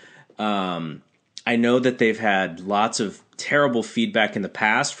Club. I know that they've had lots of terrible feedback in the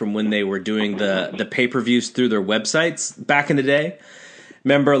past from when they were doing the pay-per-views through their websites back in the day.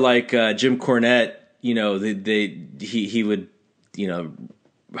 Remember, like Jim Cornette, he would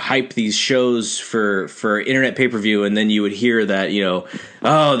hype these shows for internet pay-per-view, and then you would hear that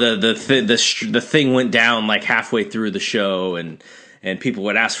the thing went down like halfway through the show, and people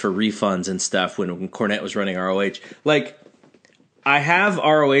would ask for refunds and stuff when Cornette was running ROH. Like, I have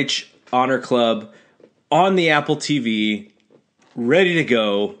ROH Honor Club on the Apple TV, ready to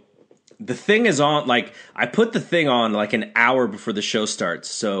go. The thing is on, like, I put the thing on like an hour before the show starts,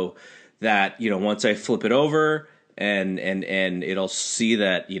 so that, once I flip it over and it'll see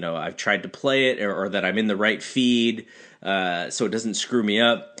that, I've tried to play it, or that I'm in the right feed, so it doesn't screw me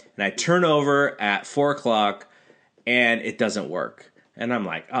up. And I turn over at 4:00 and it doesn't work. And I'm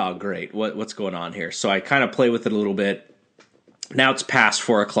like, oh, great. What's going on here? So I kind of play with it a little bit. Now it's past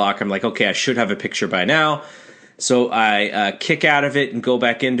 4:00. I'm like, okay, I should have a picture by now. So I kick out of it and go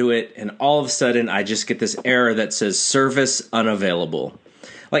back into it, and all of a sudden I just get this error that says service unavailable.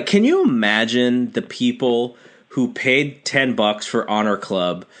 Like, can you imagine the people who paid $10 for Honor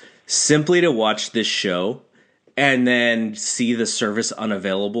Club simply to watch this show and then see the service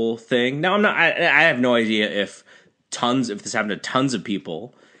unavailable thing? Now, I have no idea if this happened to tons of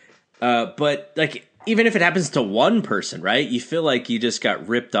people, but like, even if it happens to one person, right? You feel like you just got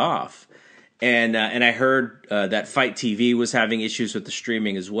ripped off. And I heard that Fight TV was having issues with the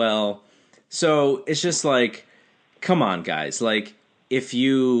streaming as well. So it's just like, come on, guys. Like, if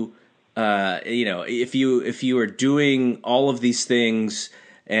you if you are doing all of these things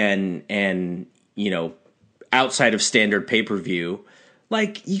and outside of standard pay-per-view,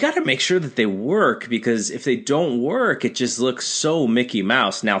 like, you got to make sure that they work, because if they don't work, it just looks so Mickey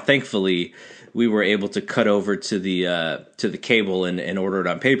Mouse. Now, thankfully, we were able to cut over to the cable and order it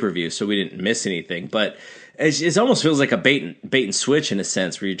on pay-per-view, so we didn't miss anything. But it almost feels like a bait and switch in a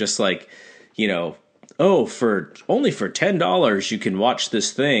sense, where you're just like, for $10 you can watch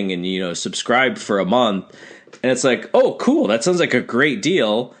this thing and subscribe for a month, and it's like, oh, cool, that sounds like a great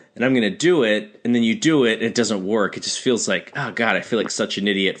deal, and I'm going to do it, and then you do it, and it doesn't work. It just feels like, oh, God, I feel like such an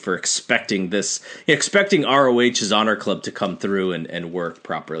idiot for expecting ROH's Honor Club to come through and work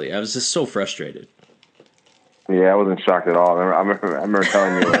properly. I was just so frustrated. Yeah, I wasn't shocked at all. I remember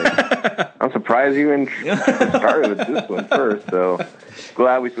telling you, like, I'm surprised you even started with this one first. So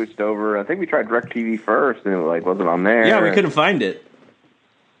glad we switched over. I think we tried DirecTV first, and it wasn't on there. Yeah, we couldn't find it.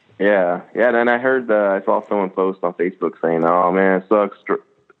 Yeah. Then I heard I saw someone post on Facebook saying, "Oh man, it sucks.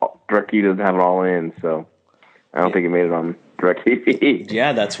 DirecTV doesn't have it all in." So I don't think it made it on DirecTV.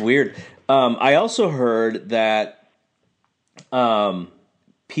 Yeah, that's weird. I also heard that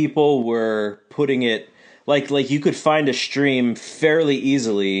people were putting it like you could find a stream fairly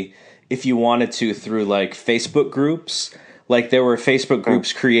easily if you wanted to through like Facebook groups. Like there were Facebook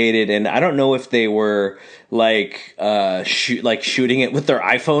groups created, and I don't know if they were like shooting it with their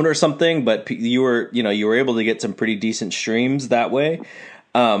iPhone or something, but you were able to get some pretty decent streams that way.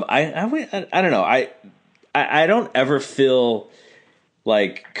 I don't know. I don't ever feel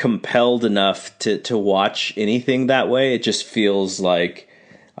like compelled enough to watch anything that way. It just feels like,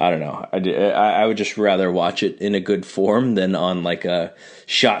 I don't know. I would just rather watch it in a good form than on like a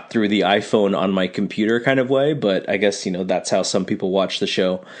shot through the iPhone on my computer kind of way. But I guess, that's how some people watch the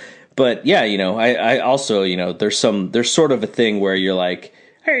show. But yeah, I also, there's sort of a thing where you're like,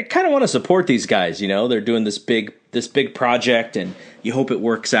 I kind of want to support these guys. They're doing this big project, and you hope it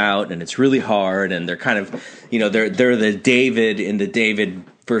works out, and it's really hard, and they're kind of, they're the David in the David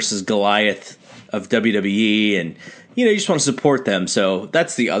versus Goliath of WWE, and you just want to support them. So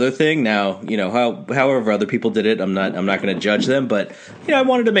that's the other thing. Now, however other people did it, I'm not going to judge them, but I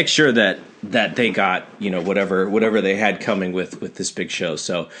wanted to make sure that they got whatever they had coming with this big show.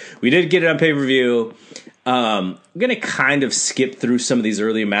 So we did get it on pay-per-view. I'm going to kind of skip through some of these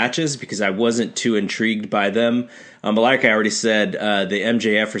early matches because I wasn't too intrigued by them. But like I already said, the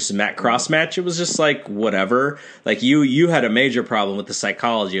MJF versus Matt Cross match, it was just like whatever. Like you had a major problem with the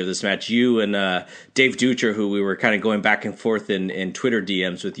psychology of this match. You and Dave Dutra, who we were kind of going back and forth in Twitter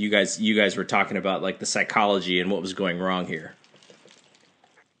DMs with, you guys were talking about like the psychology and what was going wrong here.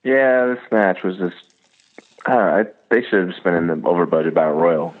 Yeah, this match was just, they should have just been in the over budget battle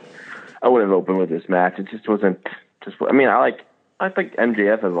royal. I would have opened with this match. It just wasn't. I think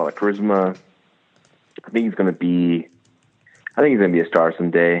MJF has a lot of charisma. I think he's gonna be a star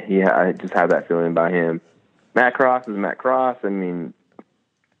someday. Yeah, I just have that feeling about him. Matt Cross is Matt Cross. I mean,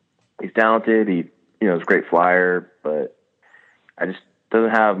 he's talented. He, is a great flyer, but I just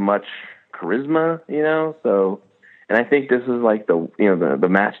doesn't have much charisma. So, and I think this is like the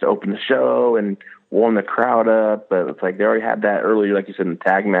match to open the show and warm the crowd up, but it's like they already had that earlier, like you said, in the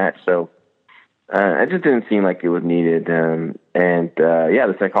tag match. So it just didn't seem like it was needed.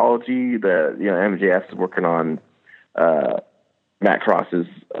 The psychology, MJF's working on Matt Cross's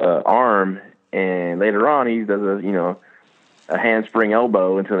arm, and later on he does a handspring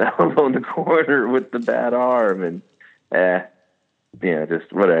elbow into the elbow in the corner with the bad arm, and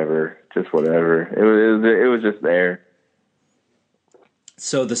just whatever. It was just there.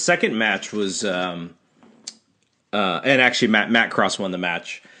 So the second match was, and actually Matt Cross won the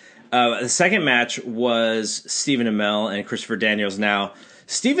match. The second match was Stephen Amell and Christopher Daniels. Now,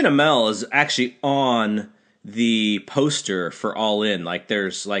 Stephen Amell is actually on the poster for All In. Like,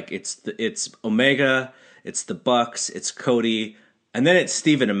 there's like it's Omega, it's the Bucks, it's Cody, and then it's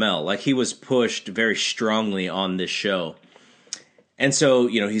Stephen Amell. Like, he was pushed very strongly on this show, and so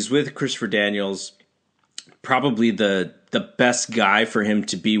he's with Christopher Daniels, probably the best guy for him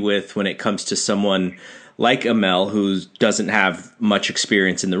to be with when it comes to someone like Amell, who doesn't have much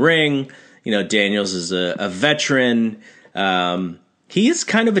experience in the ring. Daniels is a veteran. He is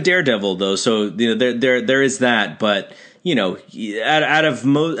kind of a daredevil, though, so there is that. But out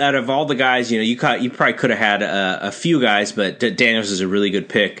of all the guys, you probably could have had a few guys, but Daniels is a really good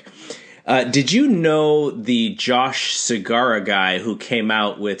pick. Did you know the Josh Segura guy who came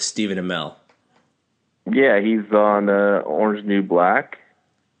out with Stephen Amell? Yeah, he's on Orange New Black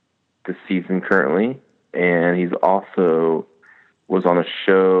this season currently, and he's also was on a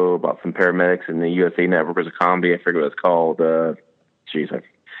show about some paramedics in the USA Network as a comedy. I forget what it's called. It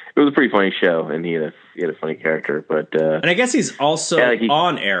was a pretty funny show, and he had a funny character. But and I guess he's also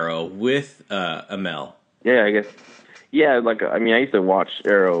on Arrow with Amell. Yeah, I guess. Yeah, I used to watch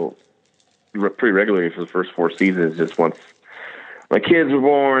Arrow pretty regularly for the first 4 seasons, just once my kids were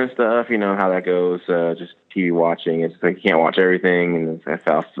born and stuff. You know how that goes. Just TV watching. It's like you can't watch everything, and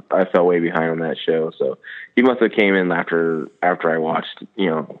I fell way behind on that show. So he must have came in after I watched,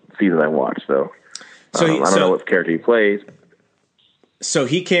 season I watched. So I don't know what character he plays. So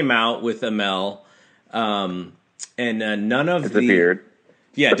he came out with Amell, and none of disappeared.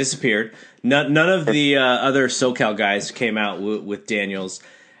 Disappeared. None of the other SoCal guys came out with Daniels.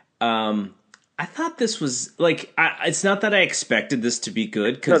 I I thought this was like it's not that I expected this to be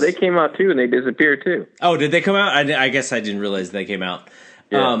good. No, Cause, they came out too, and they disappeared too. oh, did they come out? I guess I didn't realize they came out.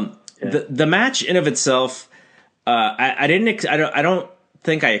 Yeah. The match in of itself, I don't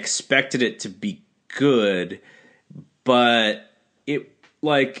think I expected it to be good, but it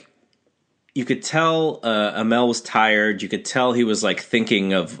like you could tell Amel was tired. You could tell he was like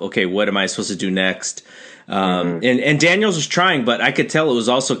thinking of, okay, what am I supposed to do next? And Daniels was trying, but I could tell it was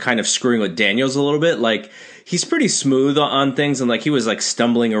also kind of screwing with Daniels a little bit. Like he's pretty smooth on things, and like he was like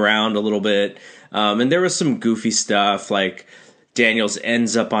stumbling around a little bit. And there was some goofy stuff, like Daniels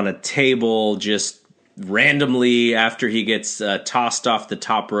ends up on a table just randomly after he gets tossed off the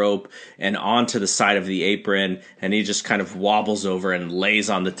top rope and onto the side of the apron, and he just kind of wobbles over and lays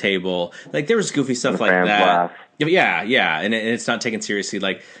on the table. Like there was goofy stuff like that. Laugh. Yeah, and it's not taken seriously.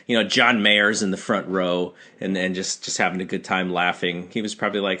 Like, you know, John Mayer's in the front row and just having a good time laughing. He was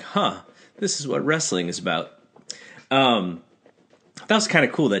probably like, "Huh, this is what wrestling is about." That was kind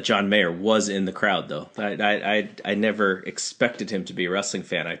of cool that John Mayer was in the crowd, though. I never expected him to be a wrestling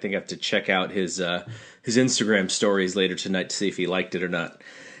fan. I think I have to check out his Instagram stories later tonight to see if he liked it or not.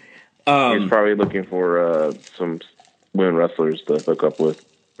 He's probably looking for some women wrestlers to hook up with.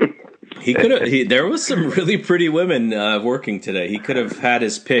 He could have. There was some really pretty women working today. He could have had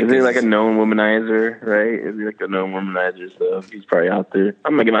his pick. Is he like a known womanizer, right? Is he like a known womanizer? So he's probably out there.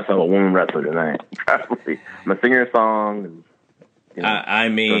 I'm gonna get myself a woman wrestler tonight. Probably. I'm gonna sing her a song. And, you know, I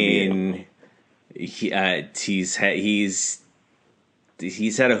mean, he's had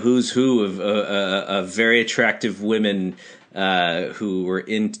a who's who of very attractive women who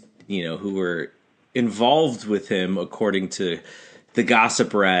were involved with him, according to the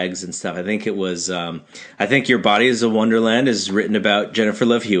gossip rags and stuff. I think it was. I think Your Body Is a Wonderland is written about Jennifer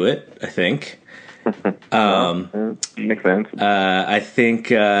Love Hewitt. I think. Makes sense. I think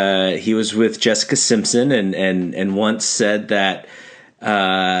he was with Jessica Simpson and once said that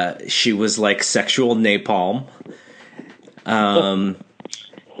she was like sexual napalm. And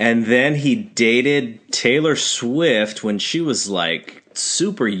then he dated Taylor Swift when she was like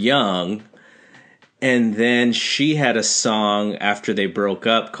super young. And then she had a song after they broke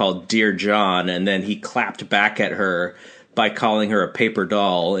up called Dear John. And then he clapped back at her by calling her a paper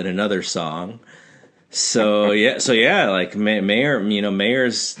doll in another song. So yeah, like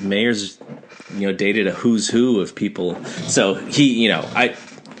Mayer's dated a who's who of people. So he,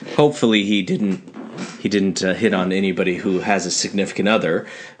 hopefully he didn't hit on anybody who has a significant other.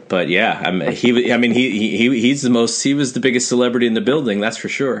 But yeah, he was the biggest celebrity in the building, that's for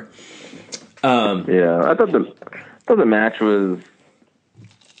sure. Yeah, I thought the match was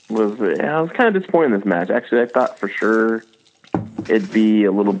I was kind of disappointed in this match. Actually, I thought for sure it'd be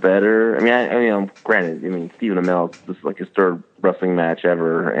a little better. I mean, granted, Stephen Amell, this is like his third wrestling match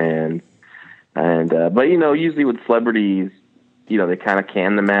ever, but usually with celebrities, they kind of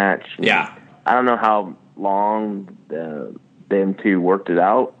can the match. Yeah, I don't know how long them two worked it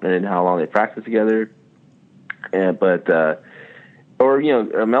out and how long they practiced together,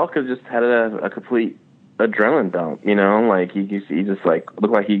 Amell could just had a complete adrenaline dump. Like he just like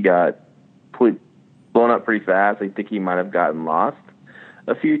looked like he got blown up pretty fast. I think he might have gotten lost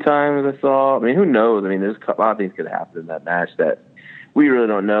a few times. I saw. Who knows? There's a lot of things could happen in that match that we really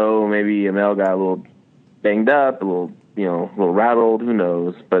don't know. Maybe Amell got a little banged up, a little rattled. Who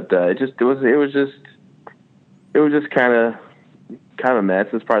knows? But it was just kind of a mess.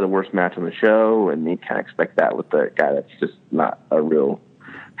 It's probably the worst match on the show, and you kind of expect that with the guy that's just not a real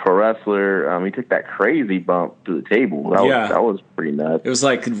pro wrestler. He took that crazy bump through the table. That was pretty nuts. It was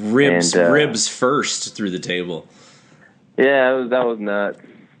like ribs first through the table. Yeah, that was nuts.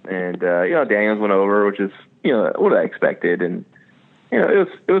 And Daniels went over, which is what I expected, and it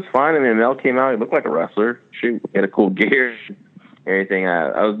was fine. Mel came out. He looked like a wrestler. He had a cool gear, and everything.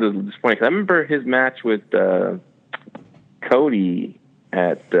 I was disappointed because I remember his match with Cody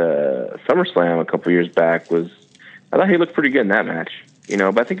at SummerSlam a couple years back. I thought he looked pretty good in that match.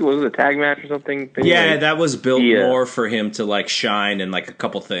 But I think it was a tag match or something. Yeah, that was built more for him to like shine in like a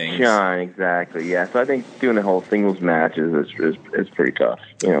couple things. Shine, exactly. Yeah, so I think doing the whole singles match is pretty tough,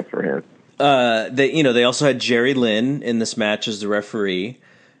 for him. They also had Jerry Lynn in this match as the referee,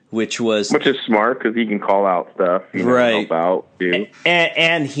 which is smart because he can call out stuff, right? Help out too.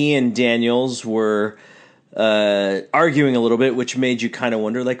 And he and Daniels were arguing a little bit, which made you kind of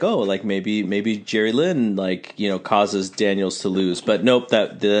wonder, like, oh, like maybe Jerry Lynn causes Daniels to lose, but nope,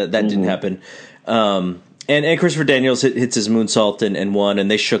 that didn't happen. And Christopher Daniels hits his moonsault and won, and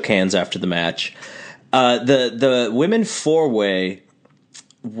they shook hands after the match. The women 4-way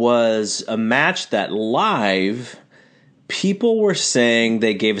was a match that live people were saying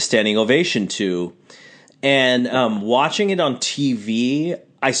they gave a standing ovation to. And watching it on TV,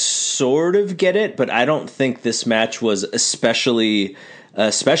 I sort of get it, but I don't think this match was especially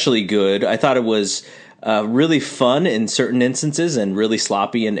good. I thought it was really fun in certain instances and really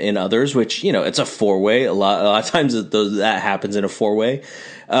sloppy in others, which, it's a four-way. A lot of times that happens in a four-way.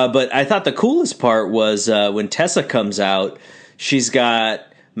 But I thought the coolest part was when Tessa comes out, she's got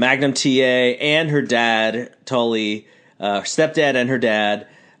Magnum TA and her dad, Tully, her stepdad and her dad,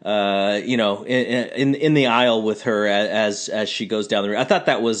 in the aisle with her as she goes down the ring. I thought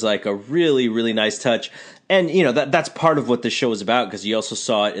that was like a really, really nice touch. And, that's part of what the show is about, because you also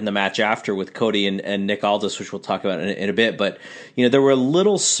saw it in the match after with Cody and Nick Aldis, which we'll talk about in a bit. But, there were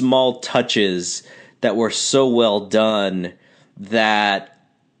little small touches that were so well done that,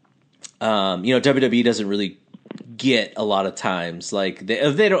 WWE doesn't really get a lot of times. Like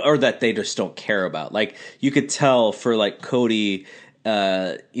they don't, or that they just don't care about. Like you could tell for like Cody,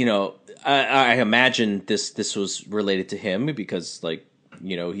 I imagine this was related to him because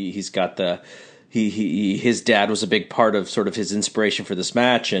he's got his dad was a big part of sort of his inspiration for this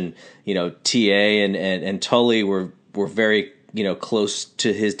match, and TA and Tully were very close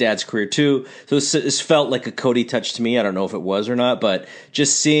to his dad's career too. So this felt like a Cody touch to me. I don't know if it was or not, but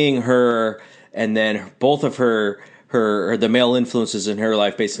just seeing her and then both of her the male influences in her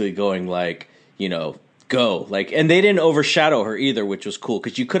life basically going like, go. Like, and they didn't overshadow her either, which was cool,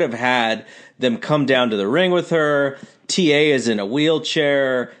 because you could have had them come down to the ring with her. TA is in a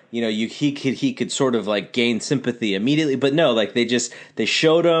wheelchair. He could sort of like gain sympathy immediately, but no, like they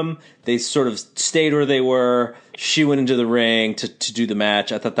showed him. They sort of stayed where they were. She went into the ring to do the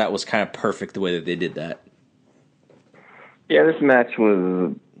match. I thought that was kind of perfect the way that they did that. Yeah, this match was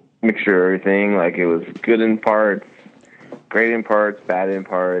a mixture of everything. Like, it was good in parts, great in parts, bad in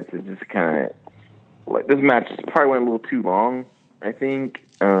parts. It just kind of, like, this match probably went a little too long, I think.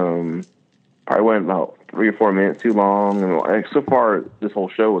 Probably went about 3 or 4 minutes too long. And like, so far, this whole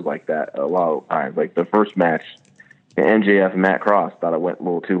show was like that a lot of times. Like the first match, the MJF and Matt Cross, thought it went a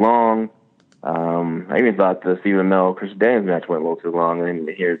little too long. I even thought the Stephen Amell Chris Daniels match went a little too long, and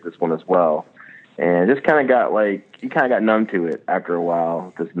then here's this one as well. And it just kind of got like, you kind of got numb to it after a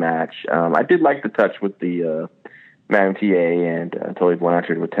while, this match. I did like the touch with the Madam TA and Tully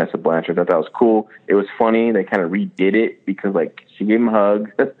Blanchard with Tessa Blanchard. I thought that was cool. It was funny. They kind of redid it because, like, she gave him a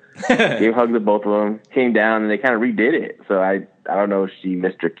hug, gave a hug to both of them, came down, and they kind of redid it. So I don't know if she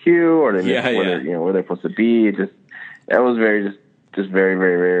missed her cue or they missed where they're supposed to be. It just, that was just very,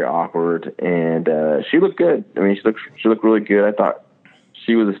 very, very awkward. And she looked good. I mean, she looked really good. I thought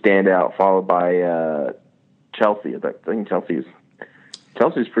she was a standout, followed by Chelsea. I think Chelsea's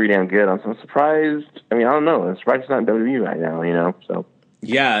pretty damn good. I'm surprised. I mean, I don't know. I'm surprised she's not in WWE right now, so.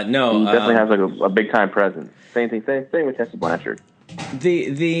 Yeah, no. She definitely has like a big time presence. Same with Tessa Blanchard.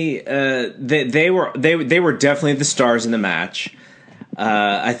 They were definitely the stars in the match.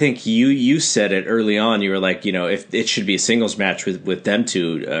 I think you said it early on. You were like, if it should be a singles match with them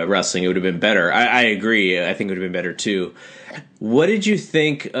two wrestling, it would have been better. I agree. I think it would have been better too. What did you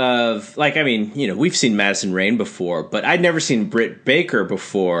think of, like, I mean, we've seen Madison Rayne before, but I'd never seen Britt Baker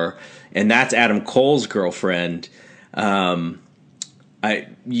before, and that's Adam Cole's girlfriend. Did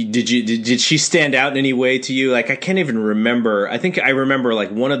she stand out in any way to you? Like, I can't even remember. I think I remember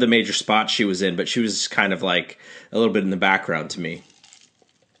like one of the major spots she was in, but she was kind of like a little bit in the background to me.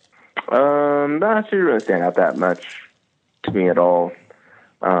 No, she didn't really stand out that much to me at all.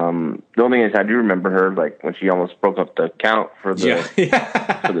 The only thing is, I do remember her like when she almost broke up the count for the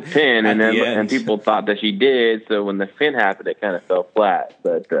for the pin, and people thought that she did. So when the pin happened, it kind of fell flat.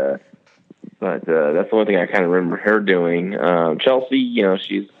 But that's the only thing I kind of remember her doing. Chelsea,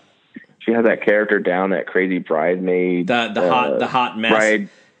 she has that character down, that crazy bridesmaid, the hot mess. Bride,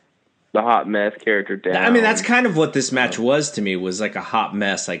 the hot mess character down. I mean, that's kind of what this match was to me, was like a hot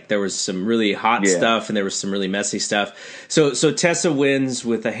mess. Like there was some really hot stuff and there was some really messy stuff. So Tessa wins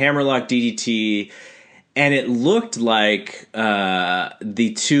with a hammerlock DDT, and it looked like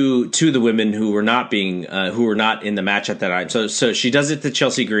the two of the women who were not in the match at that time. So she does it to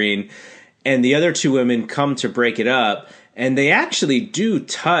Chelsea Green, and the other two women come to break it up, and they actually do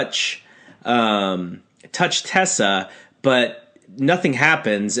touch Tessa, but nothing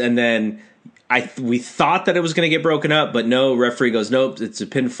happens, and then we thought that it was going to get broken up, but no, referee goes, nope, it's a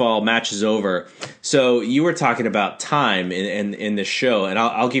pinfall, match is over. So you were talking about time in this show, and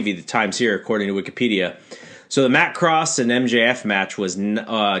I'll give you the times here according to Wikipedia. So the Matt Cross and MJF match was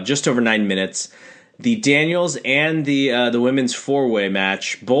just over 9 minutes. The Daniels and the women's four-way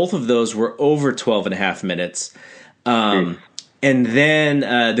match, both of those were over 12 and a half minutes. And then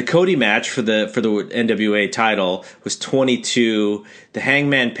the Cody match for the NWA title was 22. The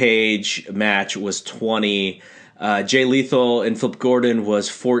Hangman Page match was 20. Jay Lethal and Flip Gordon was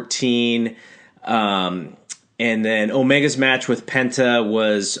 14. And then Omega's match with Penta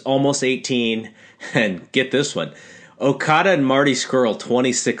was almost 18. And get this one, Okada and Marty Scurll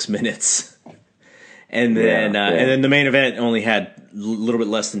 26 minutes. And then and then the main event only had a little bit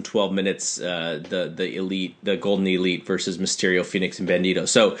less than 12 minutes. The Elite, the Golden Elite versus Mysterio, Phoenix, and Bandito.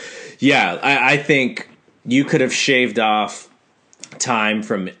 So, yeah, I think you could have shaved off time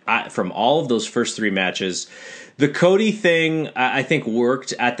from all of those first three matches. The Cody thing, I think,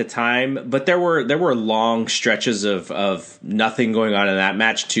 worked at the time, but there were long stretches of nothing going on in that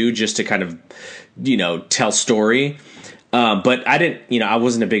match too, just to kind of tell story. But I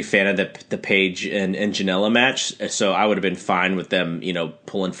wasn't a big fan of the Page and Janela match, so I would have been fine with them,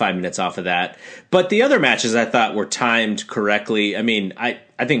 pulling 5 minutes off of that. But the other matches I thought were timed correctly. I mean, I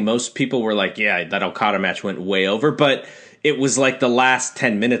think most people were like, yeah, that Okada match went way over, but it was like the last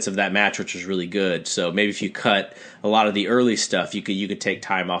 10 minutes of that match, which was really good. So maybe if you cut a lot of the early stuff, you could take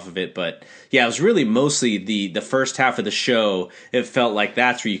time off of it. But yeah, it was really mostly the first half of the show. It felt like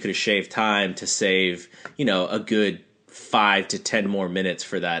that's where you could have shaved time to save, a good 5 to 10 more minutes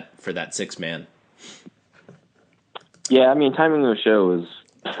for that 6-man. Yeah, I mean, timing of the show is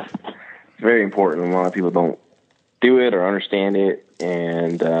very important. A lot of people don't do it or understand it,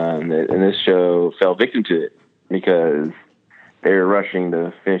 and this show fell victim to it because they were rushing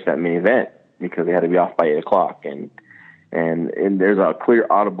to finish that main event because they had to be off by 8 o'clock, and there's a clear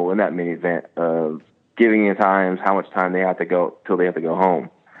audible in that main event of giving you times how much time they have to go till they have to go home,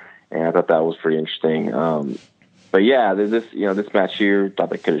 and I thought that was pretty interesting. But yeah, there's this match here. Thought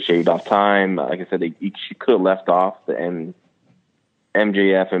they could have shaved off time. Like I said, they could have left off the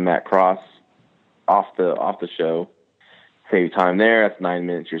MJF and Matt Cross off the show. Save time there. That's 9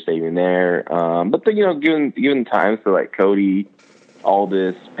 minutes you're saving there. But given time for like Cody,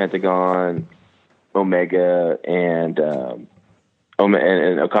 Aldis, Pentagon, Omega, and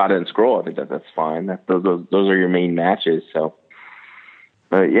Okada and Scroll, I think that's fine. Those are your main matches. So.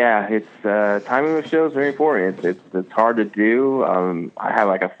 But yeah, it's timing of the show is very important. It's hard to do. I have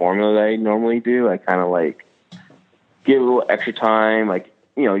like a formula that I normally do. I kind of like give a little extra time,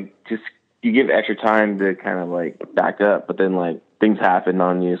 just you give extra time to kind of like back up, but then like things happen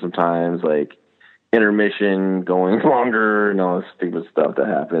on you sometimes, like intermission going longer and all this stupid stuff that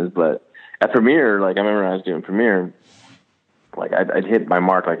happens. But at Premiere, like I remember when I was doing Premiere, like I'd hit my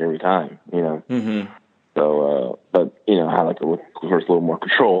mark like every time, Mm-hmm. So, but I had like a little more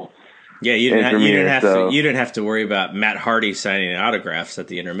control. Yeah, you didn't have to worry about Matt Hardy signing autographs at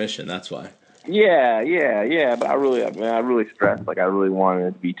the intermission. That's why. Yeah. But I really stressed. Like I really wanted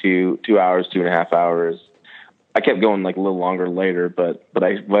it to be 2 hours, 2.5 hours. I kept going like a little longer later, but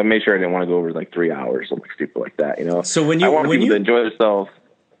I made sure I didn't want to go over like 3 hours, something stupid like that. So I want people to enjoy themselves.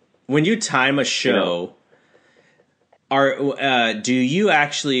 When you time a show. Do you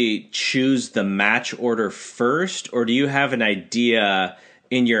actually choose the match order first, or do you have an idea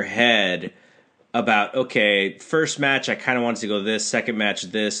in your head about, okay, first match I kind of wanted to go this, second match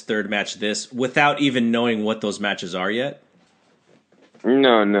this, third match this, without even knowing what those matches are yet?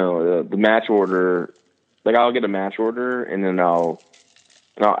 No. The match order, like I'll get a match order and then I'll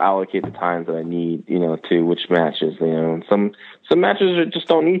allocate the times that I need, to which matches. Some matches just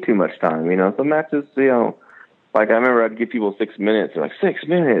don't need too much time. Some matches, like I remember I'd give people 6 minutes. They're like, 6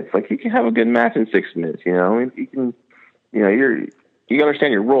 minutes? Like you can have a good match in 6 minutes, You can, you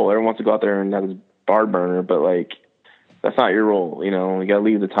understand your role. Everyone wants to go out there and have this bar burner, but like that's not your role. You got to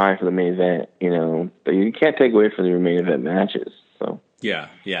leave the time for the main event. But you can't take away from your main event matches. So yeah.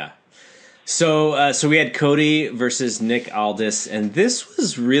 So we had Cody versus Nick Aldis, and this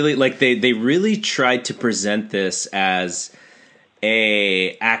was really like they really tried to present this as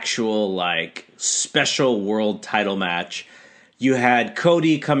a actual like special world title match. You had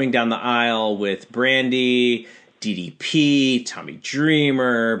Cody coming down the aisle with Brandy, DDP, Tommy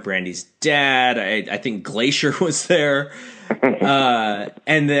Dreamer, Brandy's dad. I think Glacier was there.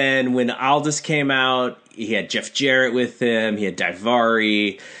 And then when Aldis came out, he had Jeff Jarrett with him. He had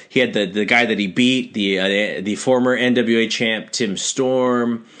Daivari. He had the guy that he beat, the former NWA champ Tim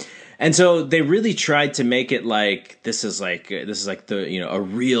Storm. And so they really tried to make it like this is like the a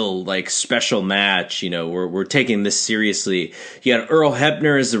real like special match. We're taking this seriously. You had Earl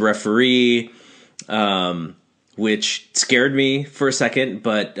Hebner as the referee, which scared me for a second,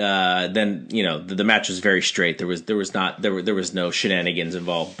 but then the match was very straight. There was no shenanigans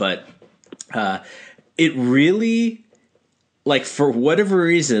involved, but it really, like, for whatever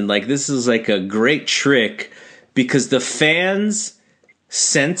reason, like this is like a great trick because the fans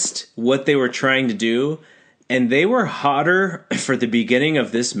sensed what they were trying to do, and they were hotter for the beginning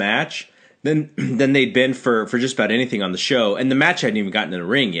of this match than they'd been for just about anything on the show. And the match hadn't even gotten in the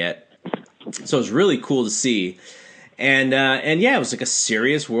ring yet. So it was really cool to see. And yeah, it was like a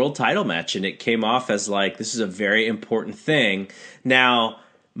serious world title match, and it came off as like, this is a very important thing. Now,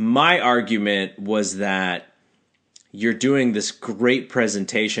 my argument was that you're doing this great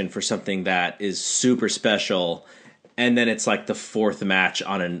presentation for something that is super special, and then it's like the fourth match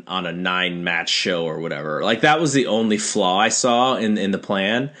on a 9-match show or whatever. Like, that was the only flaw I saw in the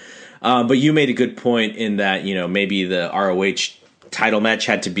plan. But you made a good point in that, you know, maybe the ROH title match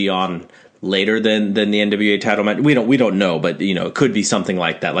had to be on later than the NWA title match. We don't know, but you know, it could be something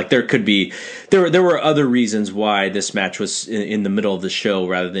like that. Like, there were other reasons why this match was in the middle of the show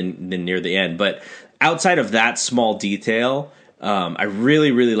rather than near the end. But outside of that small detail, I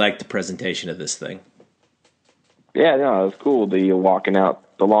really, really liked the presentation of this thing. Yeah, no, it was cool. The walking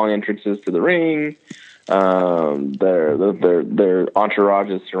out, the long entrances to the ring, their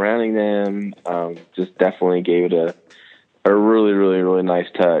entourages surrounding them, just definitely gave it a really, really, really nice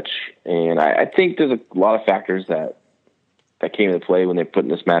touch. And I think there's a lot of factors that came into play when they put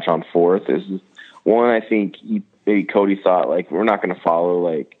this match on fourth. Is one, I think maybe Cody thought, like, we're not going to follow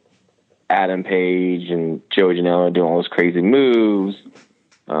like Adam Page and Joey Janela doing all those crazy moves.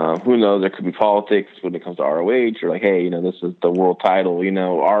 Who knows? There could be politics when it comes to ROH, or like, hey, you know, this is the world title. You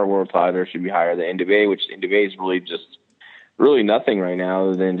know, our world title should be higher than NWA, which NWA is really nothing right now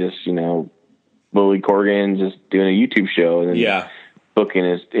other than just, you know, Billy Corgan just doing a YouTube show and then booking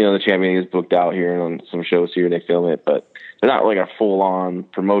his, you know, the champion is booked out here and on some shows here, they film it, but they're not like a full on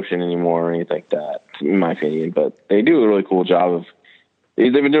promotion anymore or anything like that, in my opinion. But they do a really cool job of,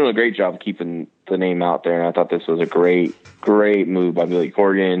 they've been doing a great job of keeping the name out there. And I thought this was a great move by Billy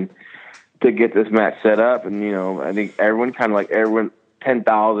Corgan to get this match set up. And, you know, I think everyone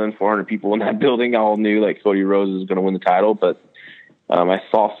 10,400 people in that building all knew like Cody Rhodes was going to win the title, but I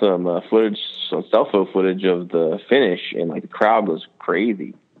saw some cell phone footage of the finish, and like the crowd was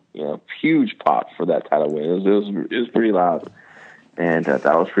crazy. You know, huge pop for that title win. It was pretty loud, and that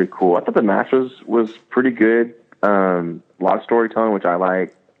was pretty cool. I thought the match was pretty good. A lot of storytelling, which I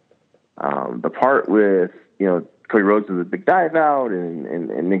like. The part with, you know, Cody Rhodes does a big dive out,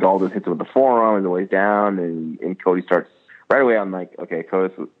 and Nick Aldis hits him with the forearm and the way down, and Cody starts right away. I'm like, okay,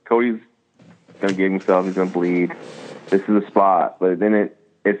 Cody's gonna get himself. He's gonna bleed. This is the spot. But then it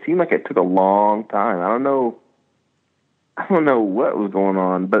seemed like it took a long time. I don't know what was going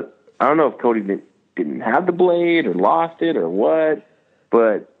on, but I don't know if Cody didn't have the blade or lost it or what.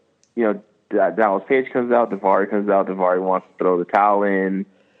 But, you know, Dallas Page comes out, Daivari comes out. Daivari wants to throw the towel in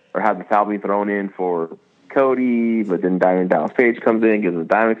or have the towel be thrown in for Cody, but then Dallas Page comes in, gives him a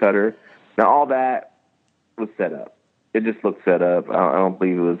diamond cutter. Now, all that was set up. It just looked set up. I don't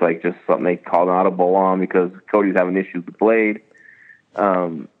believe it was like just something they called an audible on because Cody's having issues with Blade.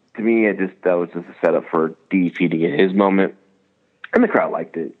 To me, that was just a setup for DDP to get his moment, and the crowd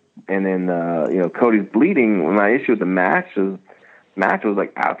liked it. And then you know, Cody's bleeding. When my issue with the match was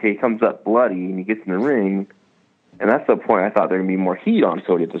like, okay, he comes up bloody and he gets in the ring, and that's the point I thought there would be more heat on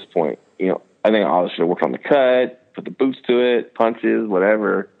Cody at this point. You know, I think I should have worked on the cut, put the boots to it, punches,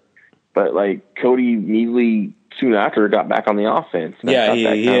 whatever. But like Cody immediately soon after got back on the offense. Yeah, he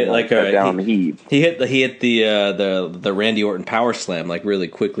hit like down the heat. He hit the Randy Orton power slam like really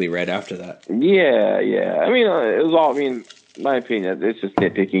quickly right after that. Yeah. I mean, it was all. I mean, my opinion, it's just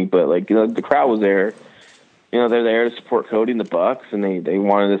nitpicking, but like, you know, the crowd was there. You know, they're there to support Cody and the Bucks, and they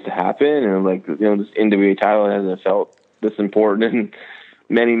wanted this to happen. And like, you know, this NWA title hasn't felt this important in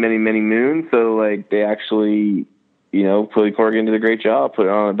many moons. So like, they actually, you know, Billy Corgan did a great job, put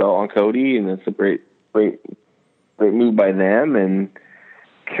it on a belt on Cody, and it's a great move by them. And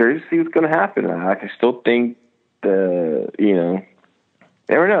curious to see what's going to happen. I still think you know,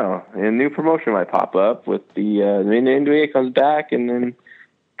 never know. A new promotion might pop up with the NWA comes back, and then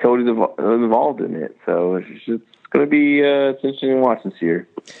Cody's involved in it. So it's going to be it's interesting to watch this year.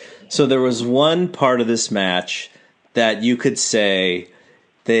 So there was one part of this match that you could say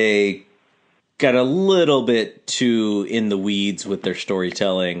they got a little bit too in the weeds with their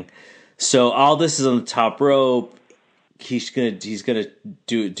storytelling. So Aldis is on the top rope. He's gonna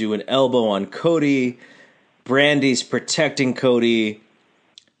do an elbow on Cody. Brandy's protecting Cody,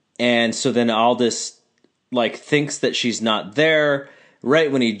 and so then Aldis like thinks that she's not there.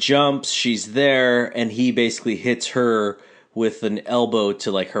 Right when he jumps, she's there, and he basically hits her with an elbow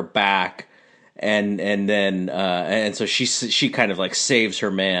to like her back, and so she kind of like saves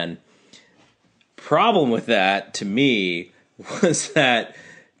her man. Problem with that to me was that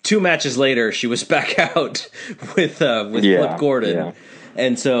 2 matches later, she was back out with Flip Gordon. Yeah.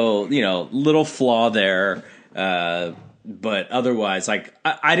 And so, little flaw there. But otherwise, like,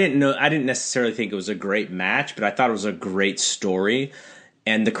 I didn't necessarily think it was a great match, but I thought it was a great story.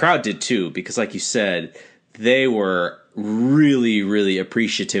 And the crowd did too, because like you said, they were really, really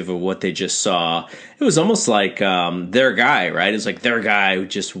appreciative of what they just saw. It was almost like their guy, right? It's like their guy who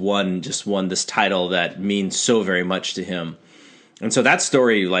just won this title that means so very much to him. And so that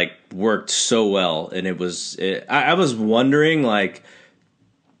story like worked so well. And I was wondering, like,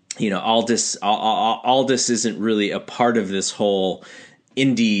 Aldis isn't really a part of this whole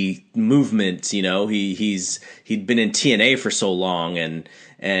indie movement. He'd been in TNA for so long,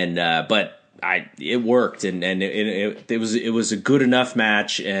 but it worked, and it was a good enough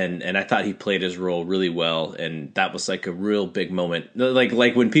match, and I thought he played his role really well, and that was like a real big moment.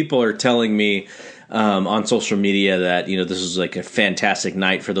 Like when people are telling me on social media that this was like a fantastic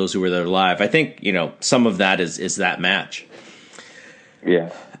night for those who were there live, I think some of that is that match.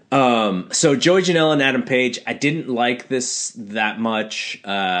 Yeah. So Joey Janela and Adam Page, I didn't like this that much.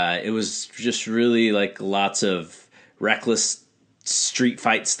 It was just really like lots of reckless street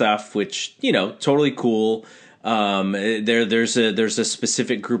fight stuff, which, totally cool. There's a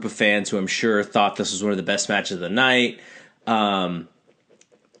specific group of fans who I'm sure thought this was one of the best matches of the night. I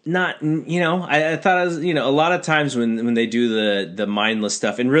thought it was, a lot of times when they do the mindless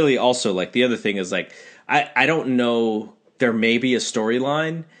stuff, and really also like the other thing is like, I don't know, there may be a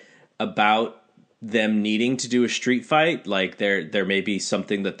storyline about them needing to do a street fight. Like there may be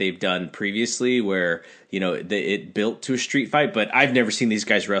something that they've done previously where, it built to a street fight, but I've never seen these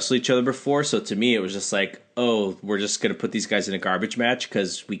guys wrestle each other before. So to me, it was just like, oh, we're just going to put these guys in a garbage match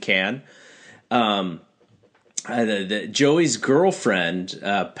because we can. Joey's girlfriend,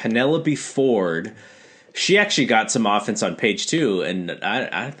 Penelope Ford, she actually got some offense on Page too, and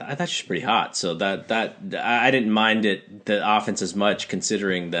I thought she was pretty hot. So that I didn't mind the offense as much,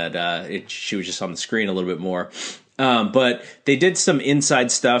 considering that she was just on the screen a little bit more. But they did some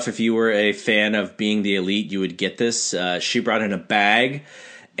inside stuff. If you were a fan of Being the Elite, you would get this. She brought in a bag,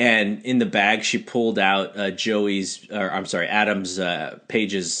 and in the bag she pulled out Adam's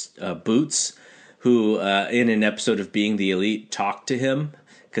Page's boots, who in an episode of Being the Elite talked to him,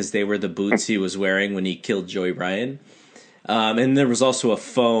 because they were the boots he was wearing when he killed Joey Ryan. And there was also a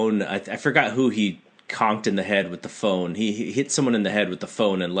phone. I forgot who he conked in the head with the phone. He hit someone in the head with the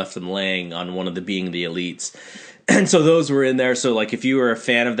phone and left them laying on one of the Being the Elites. And so those were in there. So like if you were a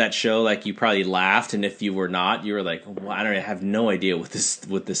fan of that show, like you probably laughed. And if you were not, you were like, well, I have no idea what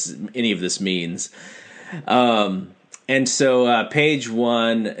any of this means. And so Paige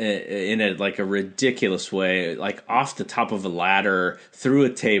won in a ridiculous way, like off the top of a ladder, through a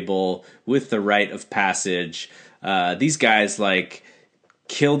table with the rite of passage. These guys like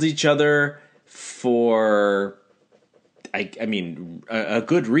killed each other for, a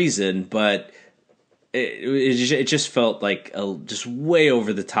good reason, but it just felt like just way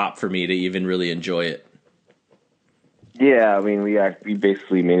over the top for me to even really enjoy it. Yeah, we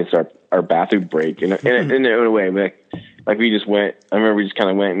basically made this our bathroom break in a way. Like we just went. I remember we just kind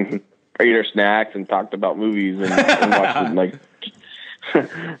of went and ate our snacks and talked about movies and watched it.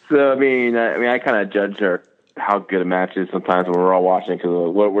 So I kind of judge how good a match is sometimes when we're all watching, because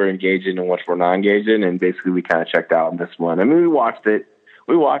of what we're engaged in and what we're not engaged in. And basically, we kind of checked out on this one. We watched it.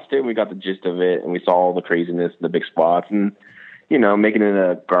 And we got the gist of it, and we saw all the craziness, and the big spots, and making it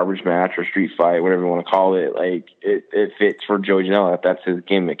a garbage match or street fight, whatever you want to call it. Like it fits for Joey Janela. That's his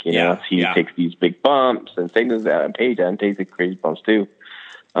gimmick. He takes these big bumps, and same as that. And Paige takes the crazy bumps too.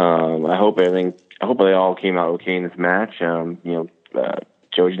 I hope they all came out okay in this match. Joey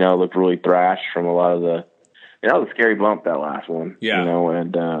Janela looked really thrashed from a lot of the. That was a scary bump, that last one. Yeah.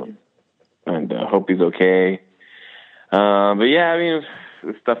 And hope he's okay. But yeah,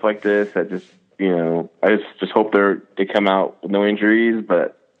 stuff like this, I just hope they come out with no injuries,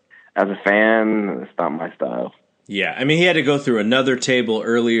 but as a fan, it's not my style. Yeah, he had to go through another table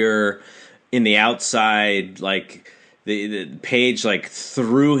earlier in the outside, like the Page like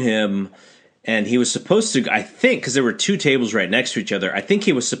threw him, and he was supposed to, I think, because there were 2 tables right next to each other, I think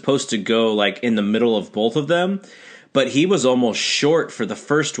he was supposed to go like in the middle of both of them, but he was almost short for the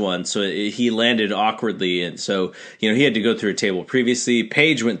first one, so he landed awkwardly, and so he had to go through a table previously.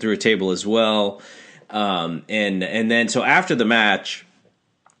 Page went through a table as well, and then so after the match,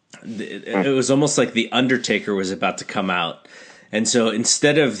 it was almost like the Undertaker was about to come out, and so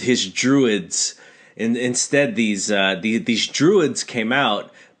instead of his druids, instead these druids came out,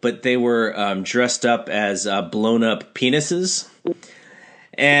 but they were dressed up as blown up penises.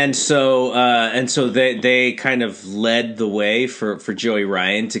 And so they kind of led the way for Joey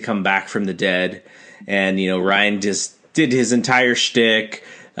Ryan to come back from the dead. And, Ryan just did his entire shtick.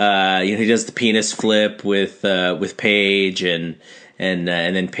 He does the penis flip with Paige and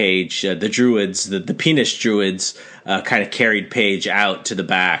then Paige, the druids, the penis druids, kind of carried Paige out to the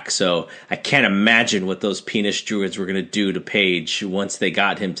back. So I can't imagine what those penis druids were going to do to Paige once they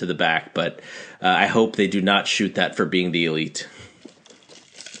got him to the back. But I hope they do not shoot that for being the Elite.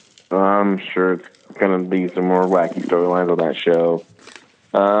 I'm sure it's going to be some more wacky storylines on that show.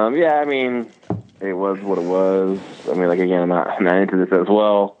 Yeah, I mean, it was what it was. I mean, again, I'm not into this as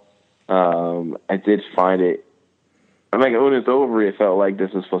well. I did find it, when it's over, it felt like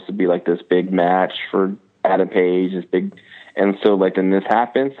this was supposed to be like this big match for Adam Page, and so then this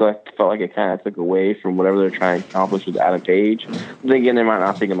happened, so I felt like it kind of took away from whatever they're trying to accomplish with Adam Page. Then again, they might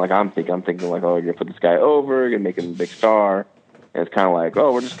not thinking like I'm thinking, oh, you're going to put this guy over, you're going to make him a big star. And it's kind of like,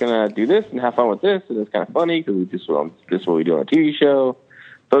 oh, we're just going to do this and have fun with this. And it's kind of funny because this is what we do on a TV show.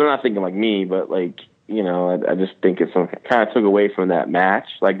 So they're not thinking like me, but I just think it's kind of took away from that match.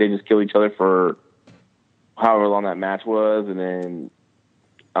 Like they just killed each other for however long that match was. And then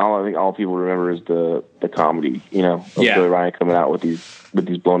I think all people remember is the comedy, of Joey Ryan coming out with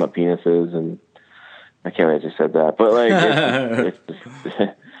these blown up penises. And I can't believe I just said that, but it's just,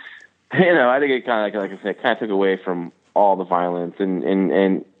 I think it kind of, like I said, kind of took away from all the violence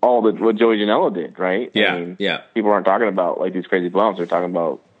and all what Joey Janela did, right? Yeah, I mean, yeah. People aren't talking about these crazy bumps; they're talking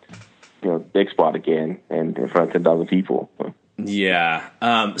about big spot again and in front of 10,000 people. Yeah.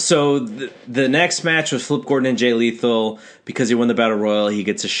 So the next match was Flip Gordon and Jay Lethal. Because he won the Battle Royal, he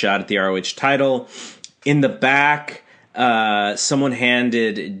gets a shot at the ROH title. In the back, someone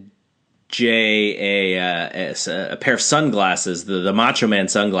handed Jay a pair of sunglasses, the Macho Man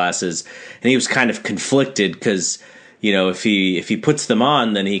sunglasses, and he was kind of conflicted because if he puts them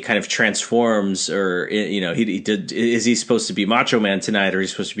on, then he kind of transforms, or is he supposed to be Macho Man tonight, or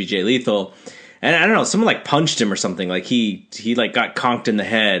is he supposed to be Jay Lethal? And I don't know, someone punched him or something. He got conked in the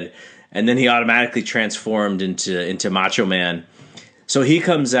head, and then he automatically transformed into Macho Man. So he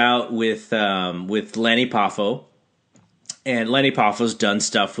comes out with Lanny Poffo. And Lanny Poffo's done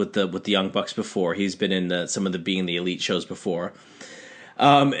stuff with the Young Bucks before. He's been in some of the Being the Elite shows before.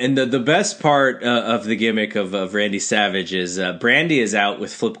 And the best part of the gimmick of Randy Savage is Brandy is out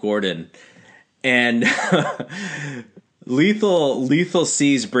with Flip Gordon, and Lethal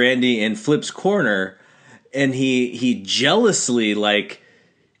sees Brandy in Flip's corner, and he jealously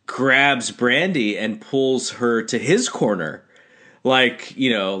grabs Brandy and pulls her to his corner. What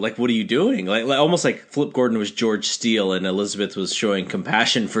are you doing? Almost like Flip Gordon was George Steele and Elizabeth was showing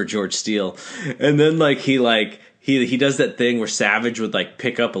compassion for George Steele. And then he does that thing where Savage would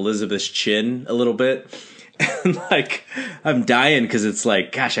pick up Elizabeth's chin a little bit. And I'm dying because it's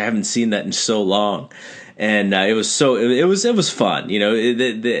gosh, I haven't seen that in so long. And it was fun.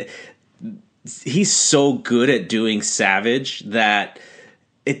 He's so good at doing Savage that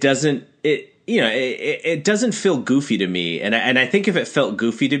it doesn't feel goofy to me, and I think if it felt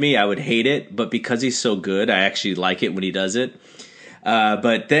goofy to me, I would hate it. But because he's so good, I actually like it when he does it.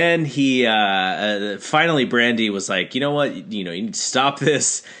 But then he finally Brandy was like, you know what, you need to stop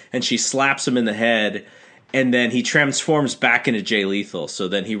this, and she slaps him in the head, and then he transforms back into Jay Lethal. So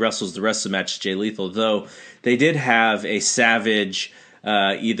then he wrestles the rest of the match Jay Lethal. Though they did have a Savage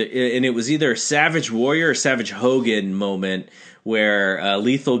it was either Savage Warrior or Savage Hogan moment, where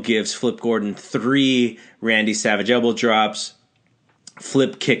Lethal gives Flip Gordon 3 Randy Savage elbow drops.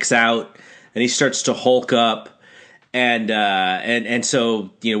 Flip kicks out, and he starts to Hulk up. And so,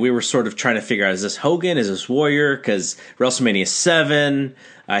 we were sort of trying to figure out, is this Hogan? Is this Warrior? Because WrestleMania 7,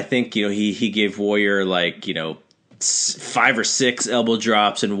 I think, he gave Warrior 5 or 6 elbow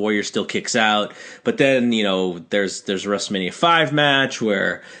drops, and Warrior still kicks out. But then, there's a WrestleMania 5 match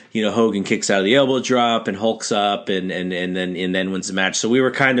where, Hogan kicks out of the elbow drop and hulks up and then wins the match. So we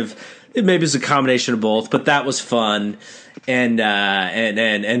were kind of, maybe it's a combination of both, but that was fun. And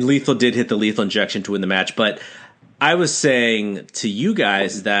Lethal did hit the lethal injection to win the match. But I was saying to you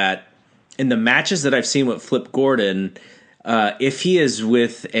guys that in the matches that I've seen with Flip Gordon, if he is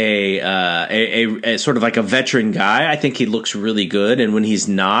with a sort of a veteran guy, I think he looks really good. And when he's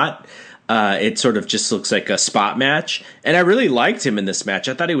not, it sort of just looks like a spot match. And I really liked him in this match.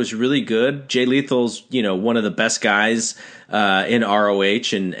 I thought he was really good. Jay Lethal's, one of the best guys in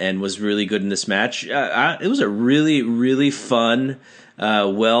ROH and was really good in this match. It was a really, really fun,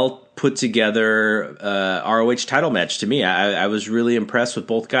 well put together ROH title match to me. I was really impressed with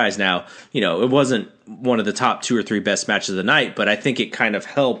both guys. Now, it wasn't one of the top 2 or 3 best matches of the night, but I think it kind of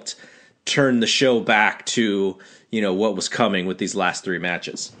helped turn the show back to, what was coming with these last 3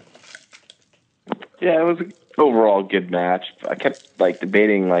 matches. Yeah, it was an overall good match. I kept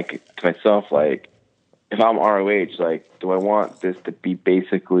debating to myself, if I'm ROH, do I want this to be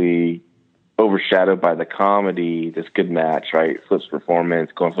basically overshadowed by the comedy, this good match, right? Flip's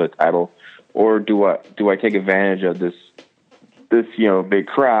performance, going for the title, or do I take advantage of this big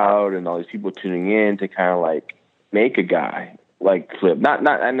crowd and all these people tuning in to kind of make a guy like Flip, not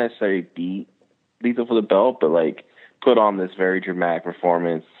necessarily beat Lethal for the belt, but put on this very dramatic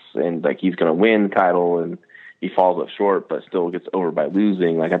performance and he's going to win the title and he falls up short, but still gets over by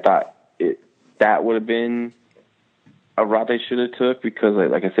losing. I thought that would have been a route they should have took because,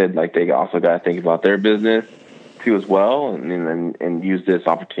 like I said, they also got to think about their business too as well, and use this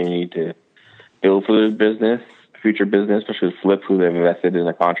opportunity to build for their business, future business, especially with Flip, who they've invested in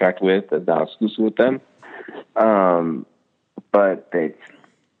a contract with that's now exclusive with them. But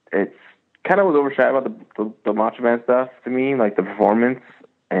it's kind of was overshadowed about the Macho Man stuff to me, the performance.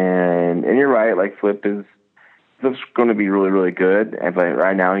 And you're right, Flip's going to be really, really good. But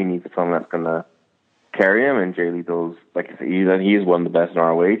right now he needs someone that's going to carry him. And Jay Lethal's, like I said, he is one of the best in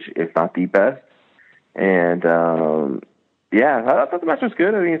ROH, if not the best. And I thought the match was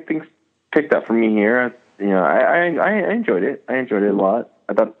good. I think things picked up for me here. I enjoyed it. I enjoyed it a lot.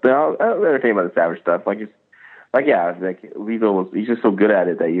 I thought I was entertained by the Savage stuff. Lethal he's just so good at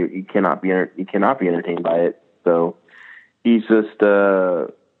it that you cannot be entertained by it. So he's just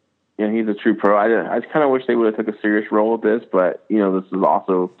he's a true pro. I just kind of wish they would have took a serious role with this, but this is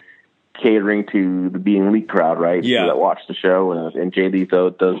also catering to the Being Elite crowd, right? Yeah, that watch the show, and Jay Lethal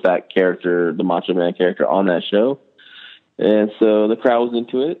does that character, the Macho Man character, on that show, and so the crowd was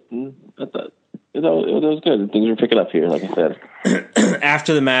into it, and I thought it was good. Things were picking up here, like I said.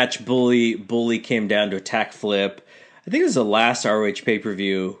 After the match, Bully came down to attack Flip. I think it was the last ROH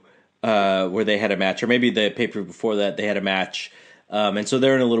pay-per-view where they had a match, or maybe the pay-per-view before that they had a match. And so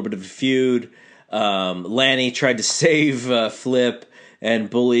they're in a little bit of a feud. Lanny tried to save Flip, and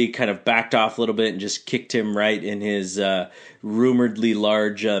Bully kind of backed off a little bit and just kicked him right in his rumoredly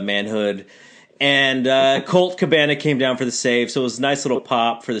large manhood. And Colt Cabana came down for the save, so it was a nice little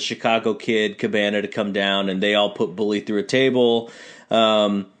pop for the Chicago kid, Cabana, to come down, and they all put Bully through a table.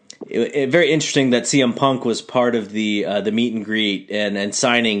 Very interesting that CM Punk was part of the meet and greet and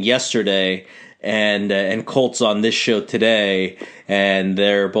signing yesterday, and Colt's on this show today, and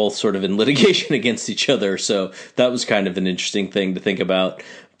they're both sort of in litigation against each other, so that was kind of an interesting thing to think about.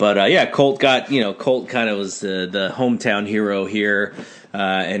 But Colt kind of was the hometown hero here,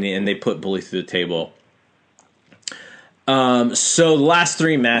 and they put Bully through the table. So the last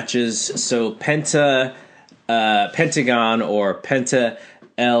 3 matches, so Pentagon or Penta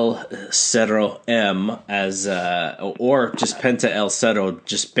El Cerro M or just Penta El Cerro,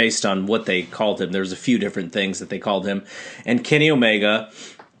 just based on what they called him. There's a few different things that they called him, and Kenny Omega.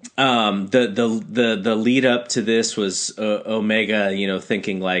 The lead up to this was Omega,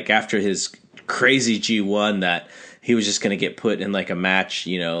 thinking after his crazy G1 that he was just going to get put in a match,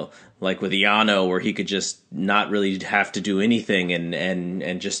 with Yano, where he could just not really have to do anything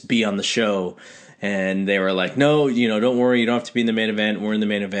and just be on the show. And they were like, no, don't worry, you don't have to be in the main event. We're in the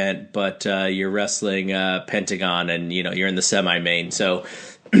main event, but you're wrestling Pentagon, and you're in the semi-main. So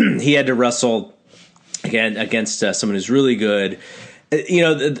he had to wrestle again against someone who's really good.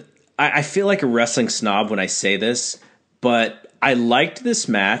 I feel like a wrestling snob when I say this, but I liked this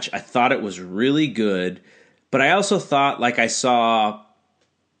match. I thought it was really good, but I also thought I saw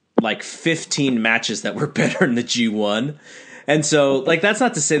 15 matches that were better in the G1. And so, that's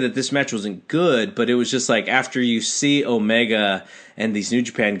not to say that this match wasn't good, but it was just after you see Omega and these New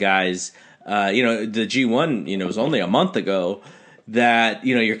Japan guys, the G1, it was only a month ago, that,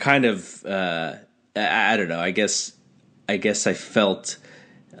 you're kind of, I don't know, I guess I felt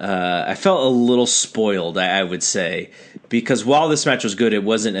a little spoiled, I would say, because while this match was good, it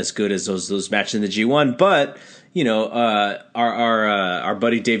wasn't as good as those matches in the G1. But our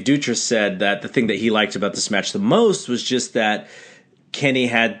buddy Dave Dutra said that the thing that he liked about this match the most was just that Kenny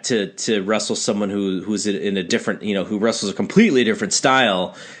had to wrestle someone who's in a different, who wrestles a completely different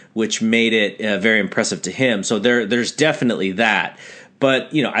style, which made it very impressive to him. So there's definitely that. But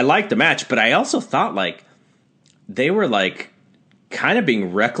I liked the match, but I also thought they were kind of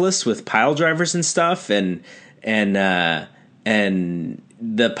being reckless with pile drivers and stuff, and the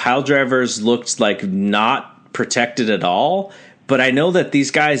pile drivers looked not protected at all. But I know that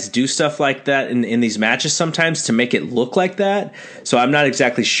these guys do stuff like that in these matches sometimes to make it look like that. So I'm not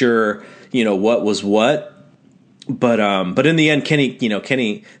exactly sure, what was what. But in the end, Kenny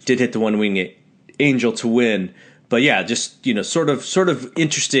did hit the one wing angel to win. But yeah, just sort of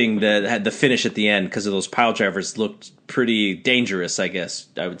interesting that had the finish at the end because of those pile drivers looked pretty dangerous. I guess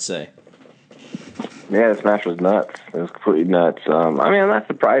I would say. Yeah, this match was nuts. It was completely nuts. I'm not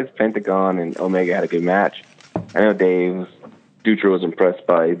surprised Pentagon and Omega had a good match. I know Dave Dutra was impressed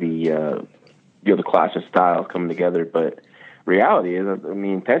by the clash of styles coming together, but reality is,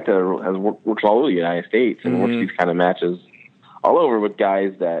 Penta has works all over the United States and works these kind of matches all over with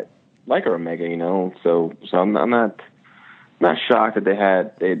guys that like Omega, So I'm not shocked that they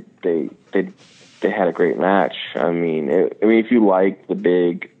had a great match. If you like the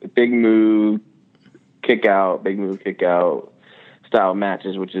big move kick out style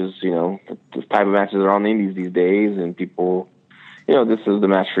matches, which is the type of matches that are on the indies these days, and people, this is the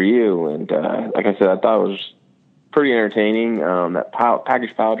match for you. And like I said, I thought it was pretty entertaining. That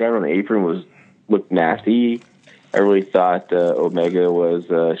package pile driver on the apron looked nasty. I really thought Omega was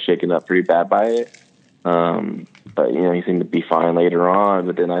shaken up pretty bad by it. But he seemed to be fine later on.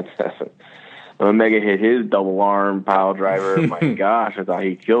 But then Omega hit his double arm pile driver. My gosh, I thought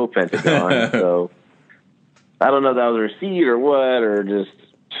he killed Pentagon. So I don't know if that was a receipt or what, or just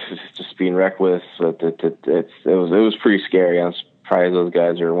being reckless. But it was pretty scary. I'm surprised those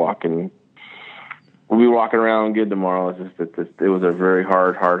guys are walking. We'll be walking around good tomorrow. It was a very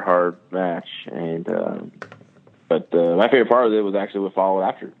hard match, and but my favorite part of it was actually what followed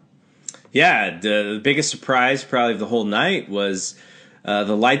after. Yeah, the biggest surprise probably of the whole night was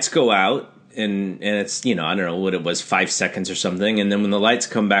the lights go out, and it's I don't know what it was, 5 seconds or something, and then when the lights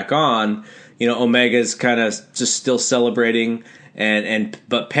come back on, Omega's kind of just still celebrating,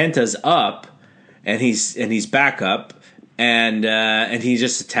 but Penta's up, and he's back up, and he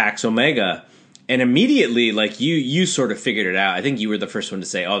just attacks Omega. And immediately, like, you sort of figured it out. I think you were the first one to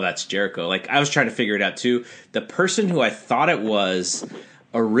say, oh, that's Jericho. Like, I was trying to figure it out, too. The person who I thought it was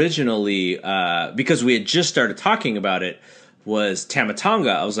originally, because we had just started talking about it, was Tama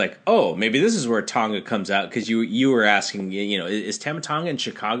Tonga. I was like, oh, maybe this is where Tonga comes out, because you were asking, is Tama Tonga in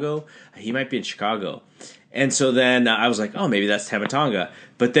Chicago? He might be in Chicago. And so then I was like, oh, maybe that's Tama Tonga.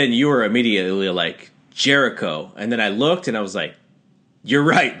 But then you were immediately like, Jericho. And then I looked, and I was like, you're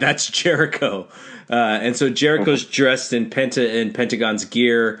right, that's Jericho. And so Jericho's dressed in Pentagon's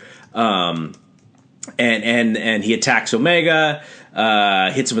gear, and he attacks Omega,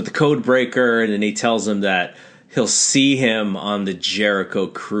 hits him with the code breaker, and then he tells him that he'll see him on the Jericho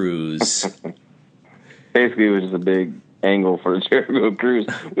cruise. Basically, it was just a big angle for the Jericho cruise,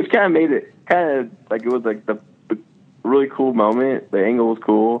 which kind of made it like it was like the really cool moment. The angle was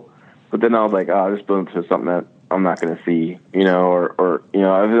cool, but then I was like, oh, this built into something that I'm not going to see, or I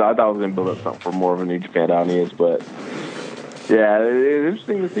thought I was going to build up something for more of a New Japan audience, but yeah, it's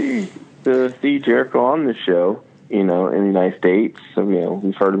interesting to see Jericho on this show, in the United States. So,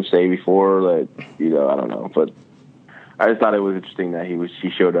 we've heard him say before that, I don't know, but I just thought it was interesting that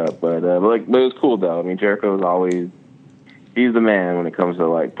he showed up, but it was cool though. Jericho is always, he's the man when it comes to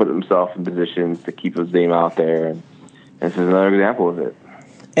like putting himself in positions to keep his name out there, and this is another example of it.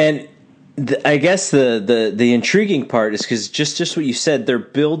 And I guess the intriguing part is because just what you said, they're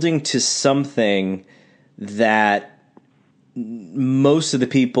building to something that most of the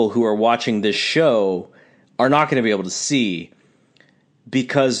people who are watching this show are not going to be able to see,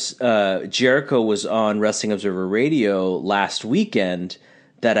 because Jericho was on Wrestling Observer Radio last weekend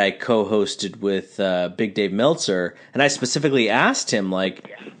that I co-hosted with Big Dave Meltzer, and I specifically asked him,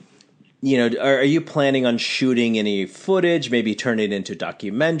 like, are you planning on shooting any footage, maybe turn it into a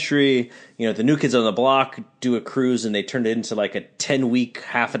documentary? The New Kids on the Block do a cruise, and they turned it into like a 10-week,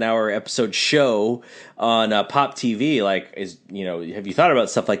 half-an-hour episode show on Pop TV. Like, have you thought about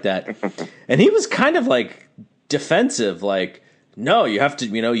stuff like that? And he was kind of like defensive, like, no, you have to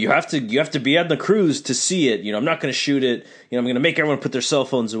be on the cruise to see it. I'm not going to shoot it. I'm going to make everyone put their cell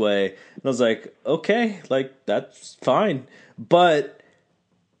phones away. And I was like, okay, like, that's fine. But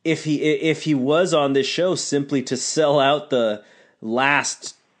if he was on this show simply to sell out the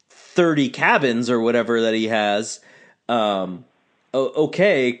last 30 cabins or whatever that he has,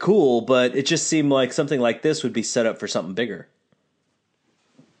 okay, cool, but it just seemed like something like this would be set up for something bigger.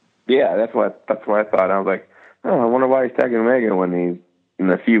 Yeah, that's what I thought. I was like, oh, I wonder why he's tagging Omega when he's in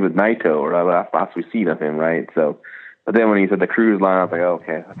the feud with Naito, or last we've seen of him, right? So, but then when he said the cruise line, I was like, oh,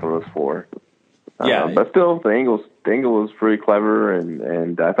 okay, that's what it was for. Yeah, but still, the angle was pretty clever,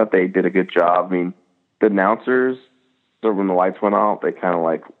 and I thought they did a good job. The announcers, so when the lights went off, they kind of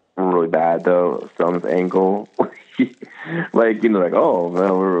like were really bad though. On this angle, like oh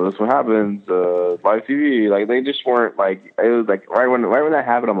man, this what happens live TV. Like they just weren't like, it was like right when that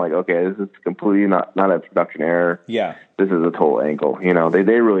happened, I'm like, okay, this is completely not a production error. Yeah, this is a total angle. They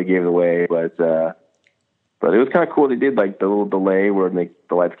really gave it away, but But it was kind of cool. They did like the little delay where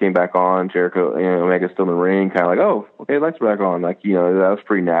the lights came back on. Jericho, Omega's still in the ring, kind of like, oh, okay, lights are back on. Like, that was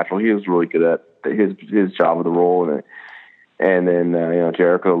pretty natural. He was really good at his job of the role, and then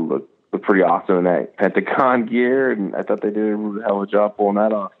Jericho looked pretty awesome in that Pentagon gear, and I thought they did a hell of a job pulling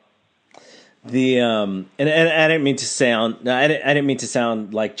that off. The and I didn't mean to sound I didn't mean to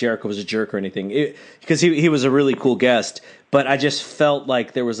sound like Jericho was a jerk or anything, because he was a really cool guest, but I just felt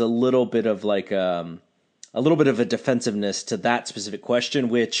like there was a little bit of a defensiveness to that specific question,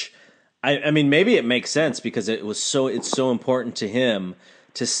 which I mean maybe it makes sense because it's so important to him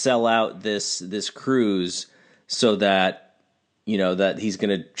to sell out this cruise so that that he's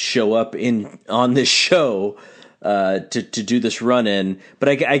going to show up on this show to do this run in. But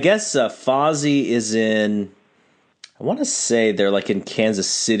I guess Fozzy is in, I want to say they're like in Kansas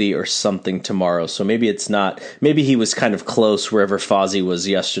City or something tomorrow. So maybe it's not, maybe he was kind of close wherever Fozzy was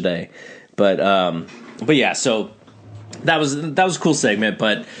yesterday. But yeah, so that was a cool segment.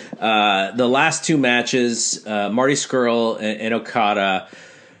 But the last two matches, Marty Scurll and Okada,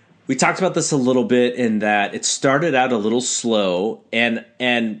 we talked about this a little bit in that it started out a little slow,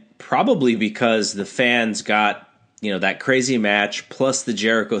 and probably because the fans got that crazy match plus the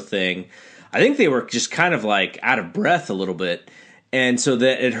Jericho thing. I think they were just kind of like out of breath a little bit, and so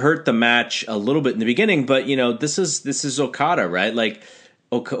that it hurt the match a little bit in the beginning. But this is Okada, right? Like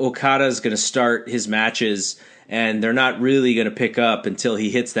Okada is going to start his matches, and they're not really going to pick up until he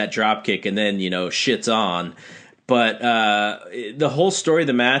hits that drop kick, and then shit's on. But the whole story of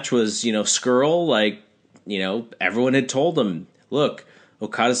the match was, Scurll, like, everyone had told him, look,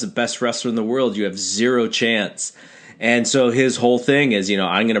 Okada's the best wrestler in the world. You have zero chance. And so his whole thing is,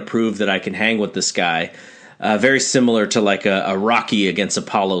 I'm going to prove that I can hang with this guy. Very similar to like a Rocky against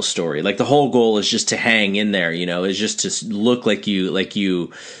Apollo story. Like the whole goal is just to hang in there, is just to look like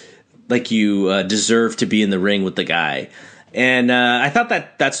you deserve to be in the ring with the guy. And I thought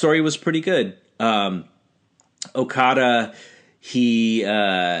that story was pretty good. Okada, he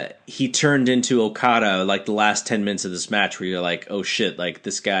turned into Okada like the last 10 minutes of this match where you're like, oh shit, like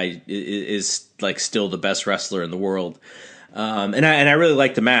this guy is like still the best wrestler in the world. And I really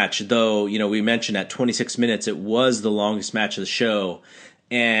liked the match, though, we mentioned at 26 minutes, it was the longest match of the show.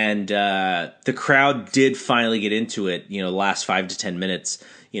 And the crowd did finally get into it, the last 5 to 10 minutes,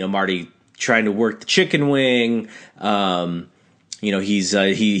 Marty trying to work the chicken wing,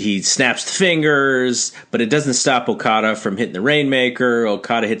 he snaps the fingers, but it doesn't stop Okada from hitting the Rainmaker.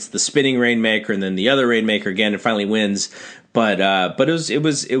 Okada hits the spinning Rainmaker and then the other Rainmaker again and finally wins. But it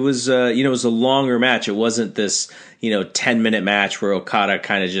was a longer match. It wasn't this 10-minute match where Okada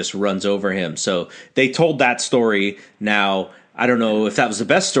kind of just runs over him. So they told that story. Now I don't know if that was the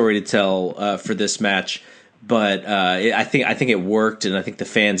best story to tell for this match. But I think it worked, and I think the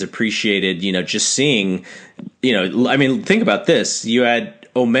fans appreciated, just seeing, I mean, think about this. You had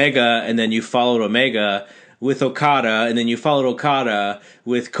Omega, and then you followed Omega with Okada, and then you followed Okada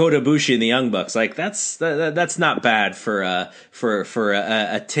with Kota Ibushi and the Young Bucks. Like that's not bad for a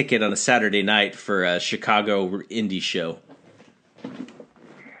ticket on a Saturday night for a Chicago indie show.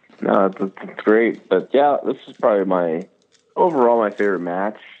 No, it's great. But yeah, this is probably my favorite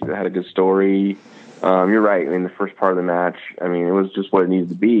match. It had a good story. You're right. I mean, the first part of the match, I mean, it was just what it needed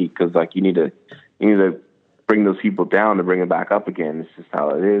to be because, like, you need to bring those people down to bring them back up again. It's just how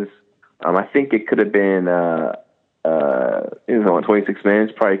it is. I think it could have been, it was 26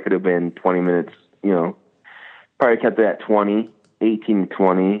 minutes. Probably could have been 20 minutes. Probably kept it at 18 to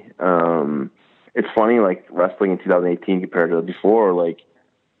 20. It's funny, like wrestling in 2018 compared to before. Like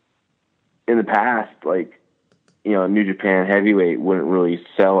in the past, like. New Japan heavyweight wouldn't really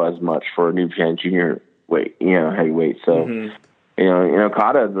sell as much for a New Japan junior weight, heavyweight. So,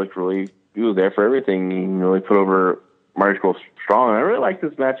 Okada looked really, he was there for everything. He really put over Marty Scurll strong. And I really like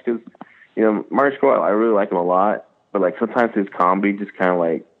this match because, Marty Scurll, I really like him a lot. But, like, sometimes his comedy just kind of,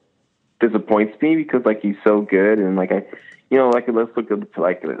 like, disappoints me because, like, he's so good. And, like, let's look at,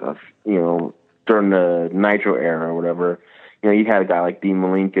 like, during the Nitro era or whatever. You had a guy like Dean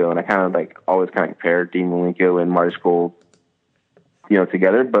Malenko, and I kind of like always kind of compared Dean Malenko and Marty Scurll,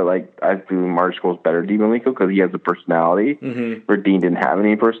 together. But like I think Marty Scurll's better than Dean Malenko because he has a personality, where Dean didn't have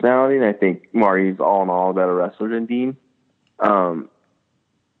any personality. And I think Marty's all in all a better wrestler than Dean. And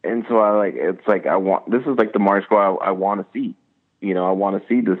so this is like the Marty Scurll I want to see. I want to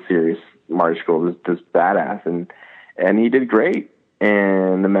see this serious Marty Scurll, this badass, and he did great.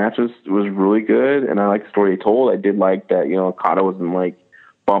 And the match was really good, and I like the story he told. I did like that, Okada wasn't like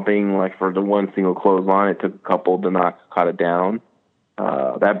bumping like for the one single clothesline. It took a couple to knock Okada down.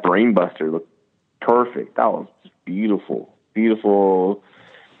 That brainbuster looked perfect. That was beautiful, beautiful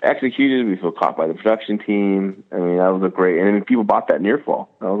executed. We feel caught by the production team. I mean, that was a great, and then people bought that near fall.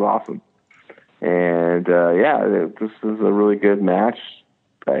 That was awesome. And this is a really good match.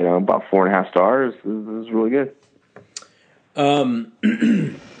 About 4.5 stars. This is really good.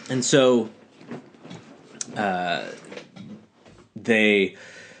 And so they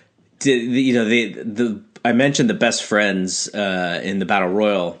did. I mentioned the best friends in the Battle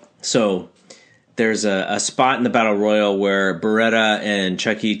Royal. So there's a spot in the Battle Royal where Beretta and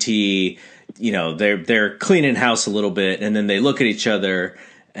Chuck E.T., they're cleaning house a little bit, and then they look at each other,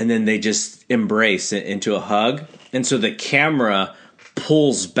 and then they just embrace into a hug. And so the camera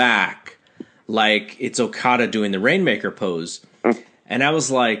pulls back like it's Okada doing the Rainmaker pose. And I was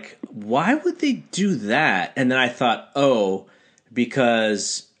like, why would they do that? And then I thought,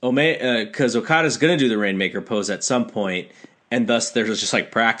 because Okada's going to do the Rainmaker pose at some point, and thus they're just like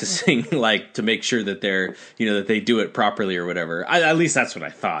practicing like to make sure that they're that they do it properly or whatever. At least that's what I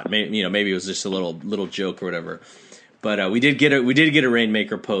thought. Maybe it was just a little joke or whatever. But we did get a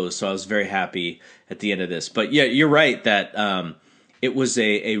Rainmaker pose, so I was very happy at the end of this. But yeah, you're right that it was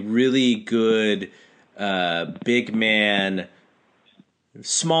a really good big man,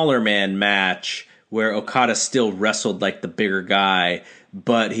 smaller man match where Okada still wrestled like the bigger guy,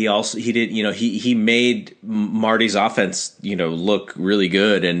 but he made Marty's offense look really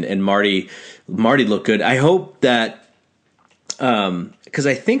good, and Marty looked good. I hope that because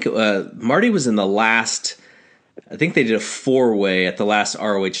I think Marty was in the last. I think they did a 4-way at the last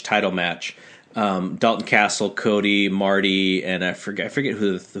ROH title match. Dalton Castle, Cody, Marty, and I forget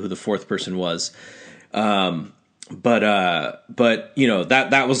who the fourth person was. But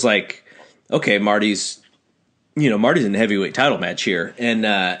that was like, okay, Marty's in a heavyweight title match here, and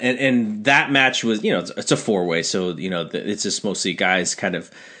that match was it's a 4-way, so it's just mostly guys kind of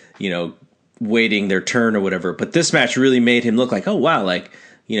waiting their turn or whatever. But this match really made him look like, oh wow, like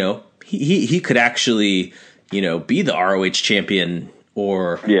he could actually be the ROH champion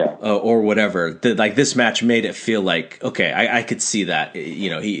or whatever. Like this match made it feel like, okay, I could see that.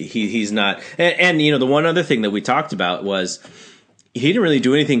 He's not. And the one other thing that we talked about was he didn't really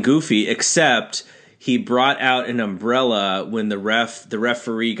do anything goofy except he brought out an umbrella when the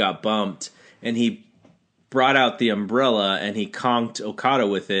referee got bumped, and he brought out the umbrella and he conked Okada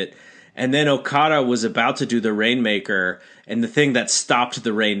with it. And then Okada was about to do the Rainmaker, and the thing that stopped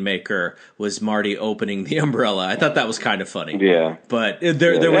the Rainmaker was Marty opening the umbrella. I thought that was kind of funny. Yeah, but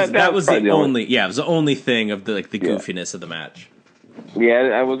that was the only. Yeah, it was the only thing of the goofiness of the match.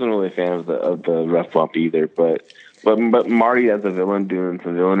 Yeah, I wasn't really a fan of the ref bump either, but Marty as a villain doing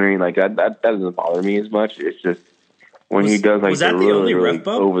some villainy like that doesn't bother me as much. It's just when he does like the really ref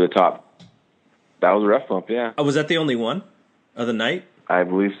bump? Over the top. That was a ref bump. Yeah. Was that the only one of the night? I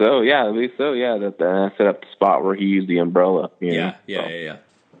believe so. Yeah, that set up the spot where he used the umbrella. Yeah.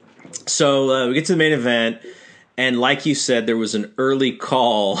 So we get to the main event, and like you said, there was an early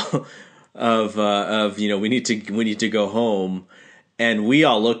call of we need to go home, and we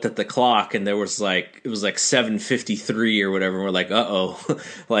all looked at the clock, and it was like 7:53 or whatever. And we're like,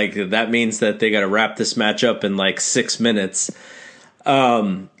 like that means that they got to wrap this match up in like 6 minutes.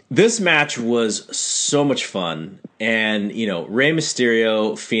 This match was so much fun, and Rey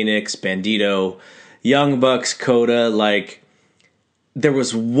Mysterio, Phoenix, Bandito, Young Bucks, Coda, like there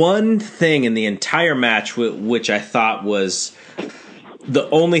was one thing in the entire match which I thought was the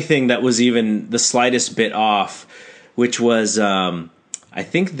only thing that was even the slightest bit off, which was I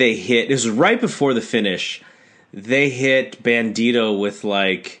think they hit. It was right before the finish. They hit Bandito with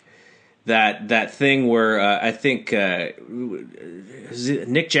like that thing where I think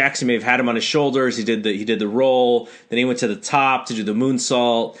Nick Jackson may have had him on his shoulders. He did the roll, then he went to the top to do the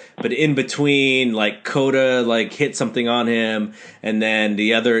moonsault, but in between, like Coda like hit something on him, and then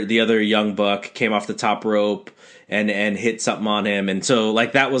the other young buck came off the top rope and hit something on him, and so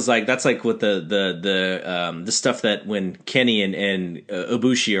like that's like with the stuff that when Kenny and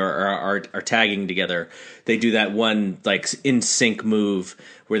Ibushi are tagging together, they do that one like in sync move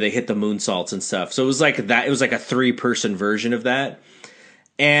where they hit the moonsaults and stuff. So it was like that. It was like a 3-person version of that,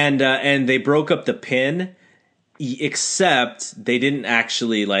 and they broke up the pin, except they didn't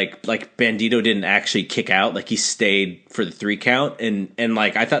actually like Bandito didn't actually kick out. Like he stayed for the 3 count, and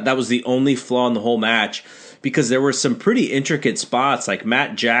like I thought that was the only flaw in the whole match, because there were some pretty intricate spots. Like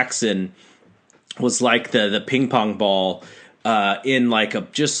Matt Jackson was like the ping pong ball in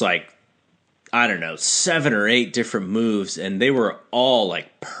like just like, I don't know, 7 or 8 different moves, and they were all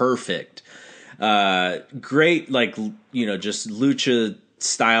like perfect. Great, like, just lucha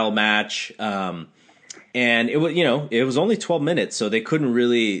style match. And it was only 12 minutes, so they couldn't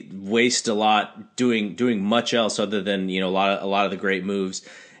really waste a lot doing much else other than, a lot of the great moves.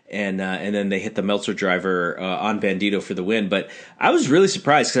 and then they hit the Meltzer driver on Bandito for the win. But I was really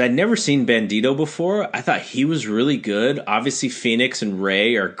surprised because I'd never seen Bandito before. I thought he was really good. Obviously, Phoenix and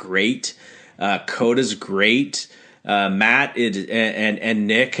Ray are great. Coda's great. Matt and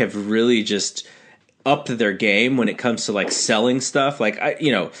Nick have really just upped their game when it comes to like selling stuff. Like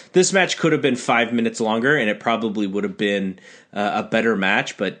this match could have been 5 minutes longer, and it probably would have been a better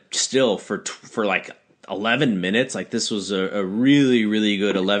match. But still, for like 11 minutes, like this was a really, really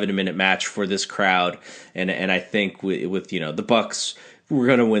good 11-minute match for this crowd, and I think with the Bucks, we're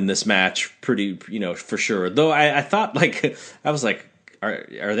gonna win this match pretty, for sure. Though I thought, like, I was like,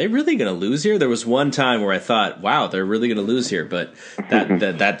 are they really gonna lose here? There was one time where I thought, wow, they're really gonna lose here, but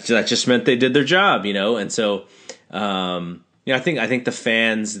that just meant they did their job, and so I think the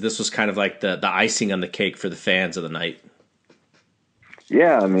fans, this was kind of like the icing on the cake for the fans of the night.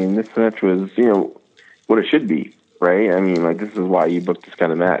 Yeah, I mean, this match was what it should be, right? I mean, like, this is why you booked this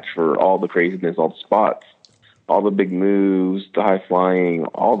kind of match, for all the craziness, all the spots, all the big moves, the high flying,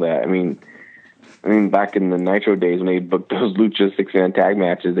 all that. I mean, back in the Nitro days when they booked those Lucha 6-man tag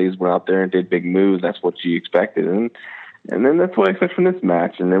matches, they just went out there and did big moves. That's what you expected, and then that's what I expect from this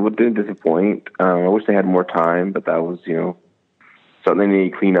match. And it didn't disappoint. I wish they had more time, but that was something they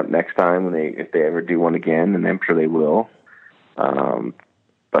need to clean up next time if they ever do one again, and I'm sure they will.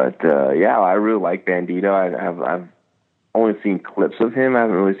 But I really like Bandito. I've only seen clips of him. I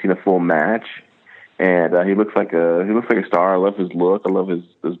haven't really seen a full match, and he looks like a star. I love his look. I love his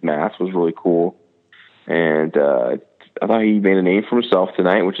mask was really cool, and I thought he made a name for himself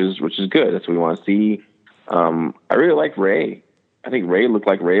tonight, which is good. That's what we want to see. I really like Ray. I think Ray looked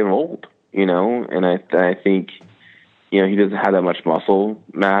like Ray of old, and I think he doesn't have that much muscle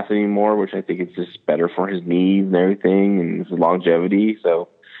mass anymore, which I think is just better for his knees and everything and his longevity. So.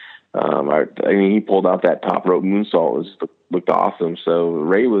 He pulled out that top rope moonsault. It looked awesome. So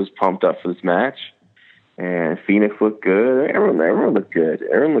Ray was pumped up for this match, and Phoenix looked good. Everyone looked good.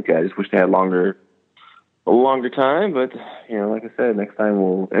 Everyone looked good. I just wish they had a longer time. But like I said, next time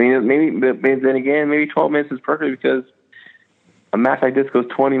we'll. Maybe 12 minutes is perfect, because a match like this goes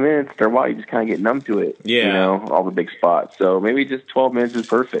 20 minutes. After a while, you just kind of get numb to it. Yeah. All the big spots. So maybe just 12 minutes is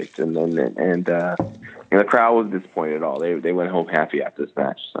perfect. And the crowd was disappointed at all. They went home happy after this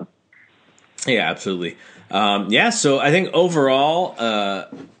match. So. Yeah, absolutely. So I think overall,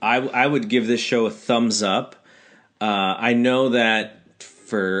 I would give this show a thumbs up. I know that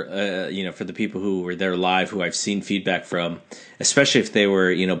for the people who were there live, who I've seen feedback from, especially if they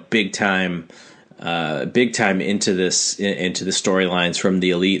were big time into the storylines from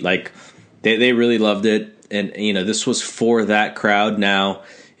the Elite, like they really loved it, and this was for that crowd. Now,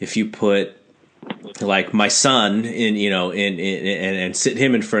 if you put like my son and sit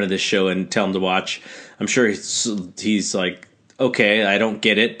him in front of this show and tell him to watch, I'm sure he's like, okay, I don't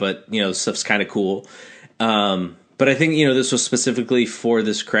get it, but stuff's kind of cool. But I think this was specifically for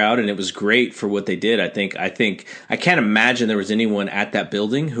this crowd, and it was great for what they did. I think I can't imagine there was anyone at that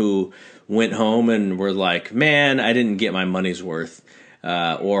building who went home and were like, man, I didn't get my money's worth.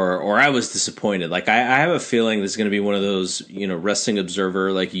 Or I was disappointed. Like I have a feeling this is going to be one of those, Wrestling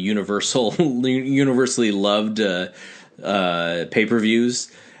Observer, like universally loved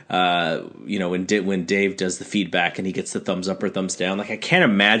pay-per-views. When Dave does the feedback and he gets the thumbs up or thumbs down. Like I can't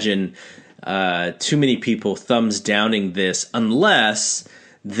imagine too many people thumbs downing this unless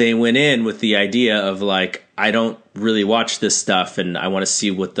they went in with the idea of like, I don't really watch this stuff and I want to see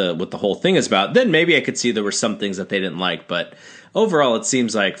what the whole thing is about. Then maybe I could see there were some things that they didn't like, but overall, it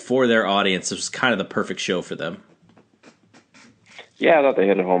seems like for their audience, it was kind of the perfect show for them. Yeah, I thought they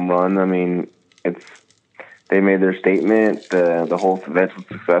hit a home run. I mean, they made their statement. The whole event was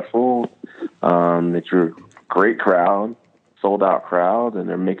successful. They drew a great crowd, sold out crowd, and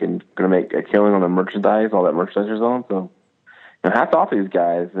they're going to make a killing on the merchandise, all that merchandise is on. So, hats off to these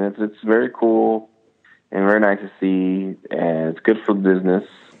guys, and it's very cool and very nice to see, and it's good for the business.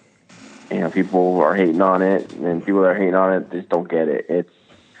 People are hating on it, and people that are hating on it just don't get it.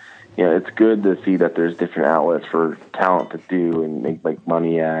 It's good to see that there's different outlets for talent to do and make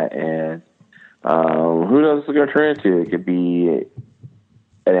money at, and who knows what it's going to turn into. It could be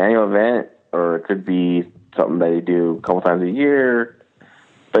an annual event, or it could be something that they do a couple times a year.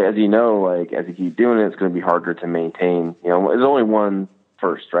 But as as you keep doing it, it's going to be harder to maintain. There's only one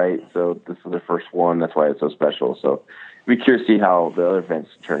first, right? So this is the first one. That's why it's so special. So be curious to see how the other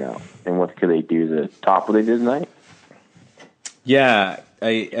events turn out and what could they do to top what they did tonight. Yeah,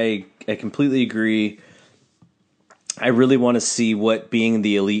 I completely agree. I really want to see what being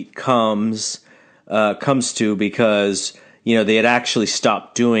the Elite comes to, because they had actually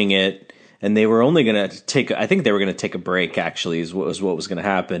stopped doing it, and they were only going to I think they were going to take a break. Actually, is what was going to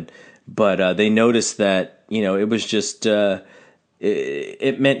happen, but they noticed that it was just.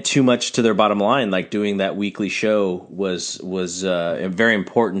 It meant too much to their bottom line. Like doing that weekly show was very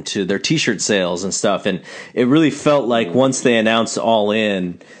important to their T-shirt sales and stuff. And it really felt like once they announced All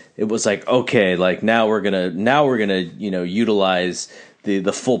In, it was like, okay, like now we're gonna utilize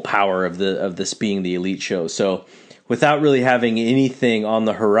the full power of this being the Elite show. So without really having anything on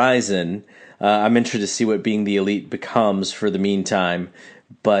the horizon, I'm interested to see what being the Elite becomes for the meantime.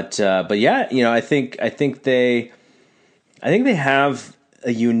 But yeah, I think they have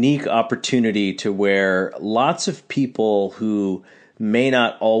a unique opportunity to where lots of people who may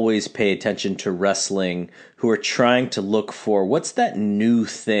not always pay attention to wrestling, who are trying to look for what's that new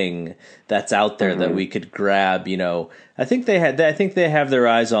thing that's out there that we could grab. I think they have their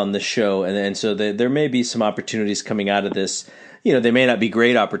eyes on the show, and so there may be some opportunities coming out of this. They may not be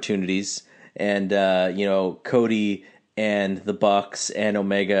great opportunities, and Cody and the Bucks and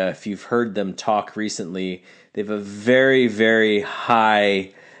Omega, if you've heard them talk recently, they have a very, very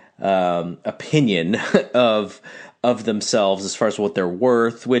high opinion of themselves as far as what they're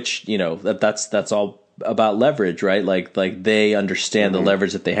worth, which that's all about leverage, right? Like they understand the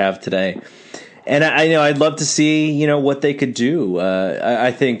leverage that they have today, and I'd love to see what they could do.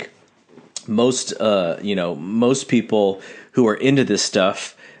 I think most people who are into this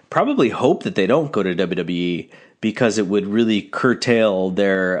stuff probably hope that they don't go to WWE, because it would really curtail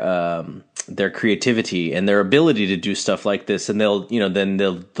their creativity and their ability to do stuff like this, and they'll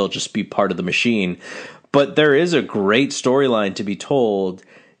just be part of the machine. But there is a great storyline to be told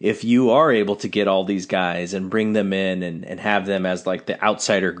if you are able to get all these guys and bring them in and have them as like the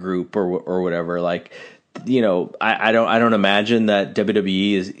outsider group or whatever. Like, I don't imagine that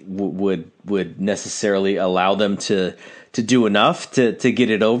WWE would necessarily allow them to do enough to get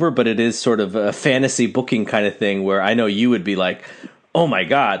it over, but it is sort of a fantasy booking kind of thing where I know you would be like, oh my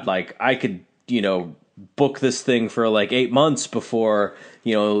God, like I could, book this thing for like 8 months before,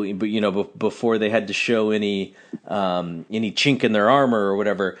 before they had to show any chink in their armor or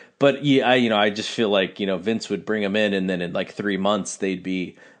whatever. But yeah, I just feel like, Vince would bring them in, and then in like 3 months they'd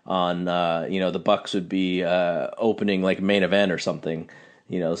be on, the Bucks would be opening like main event or something,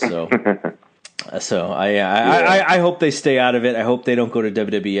 so. So I hope they stay out of it. I hope they don't go to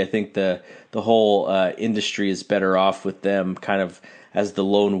WWE. I think the whole industry is better off with them kind of as the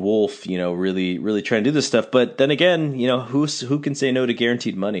lone wolf, really trying to do this stuff. But then again, who can say no to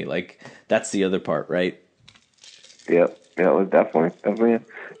guaranteed money? Like that's the other part, right? Yep. Yeah, well, definitely. That's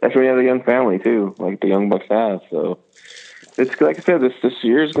when you have a young family too, like the Young Bucks have. So it's like I said, this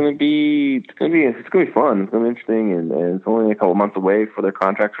year is going to be fun. It's going to be interesting, and it's only a couple months away before their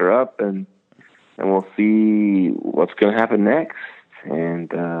contracts are up, and we'll see what's going to happen next.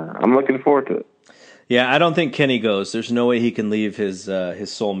 And I'm looking forward to it. Yeah, I don't think Kenny goes. There's no way he can leave his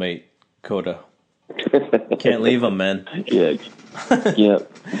soulmate, Coda. Can't leave him, man. Yeah,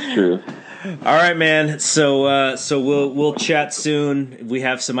 it's true. All right, man. So we'll chat soon. We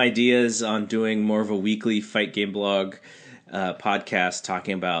have some ideas on doing more of a weekly Fight Game Blog podcast,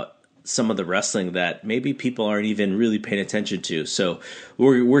 talking about some of the wrestling that maybe people aren't even really paying attention to. So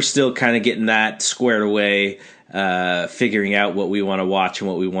we're still kind of getting that squared away, figuring out what we want to watch and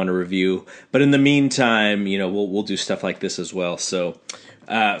what we want to review. But in the meantime, we'll do stuff like this as well. So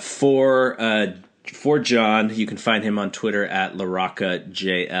for John, you can find him on Twitter at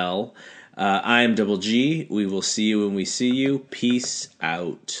LaRoccaJL. I'm Double G. We will see you when we see you. Peace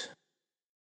out.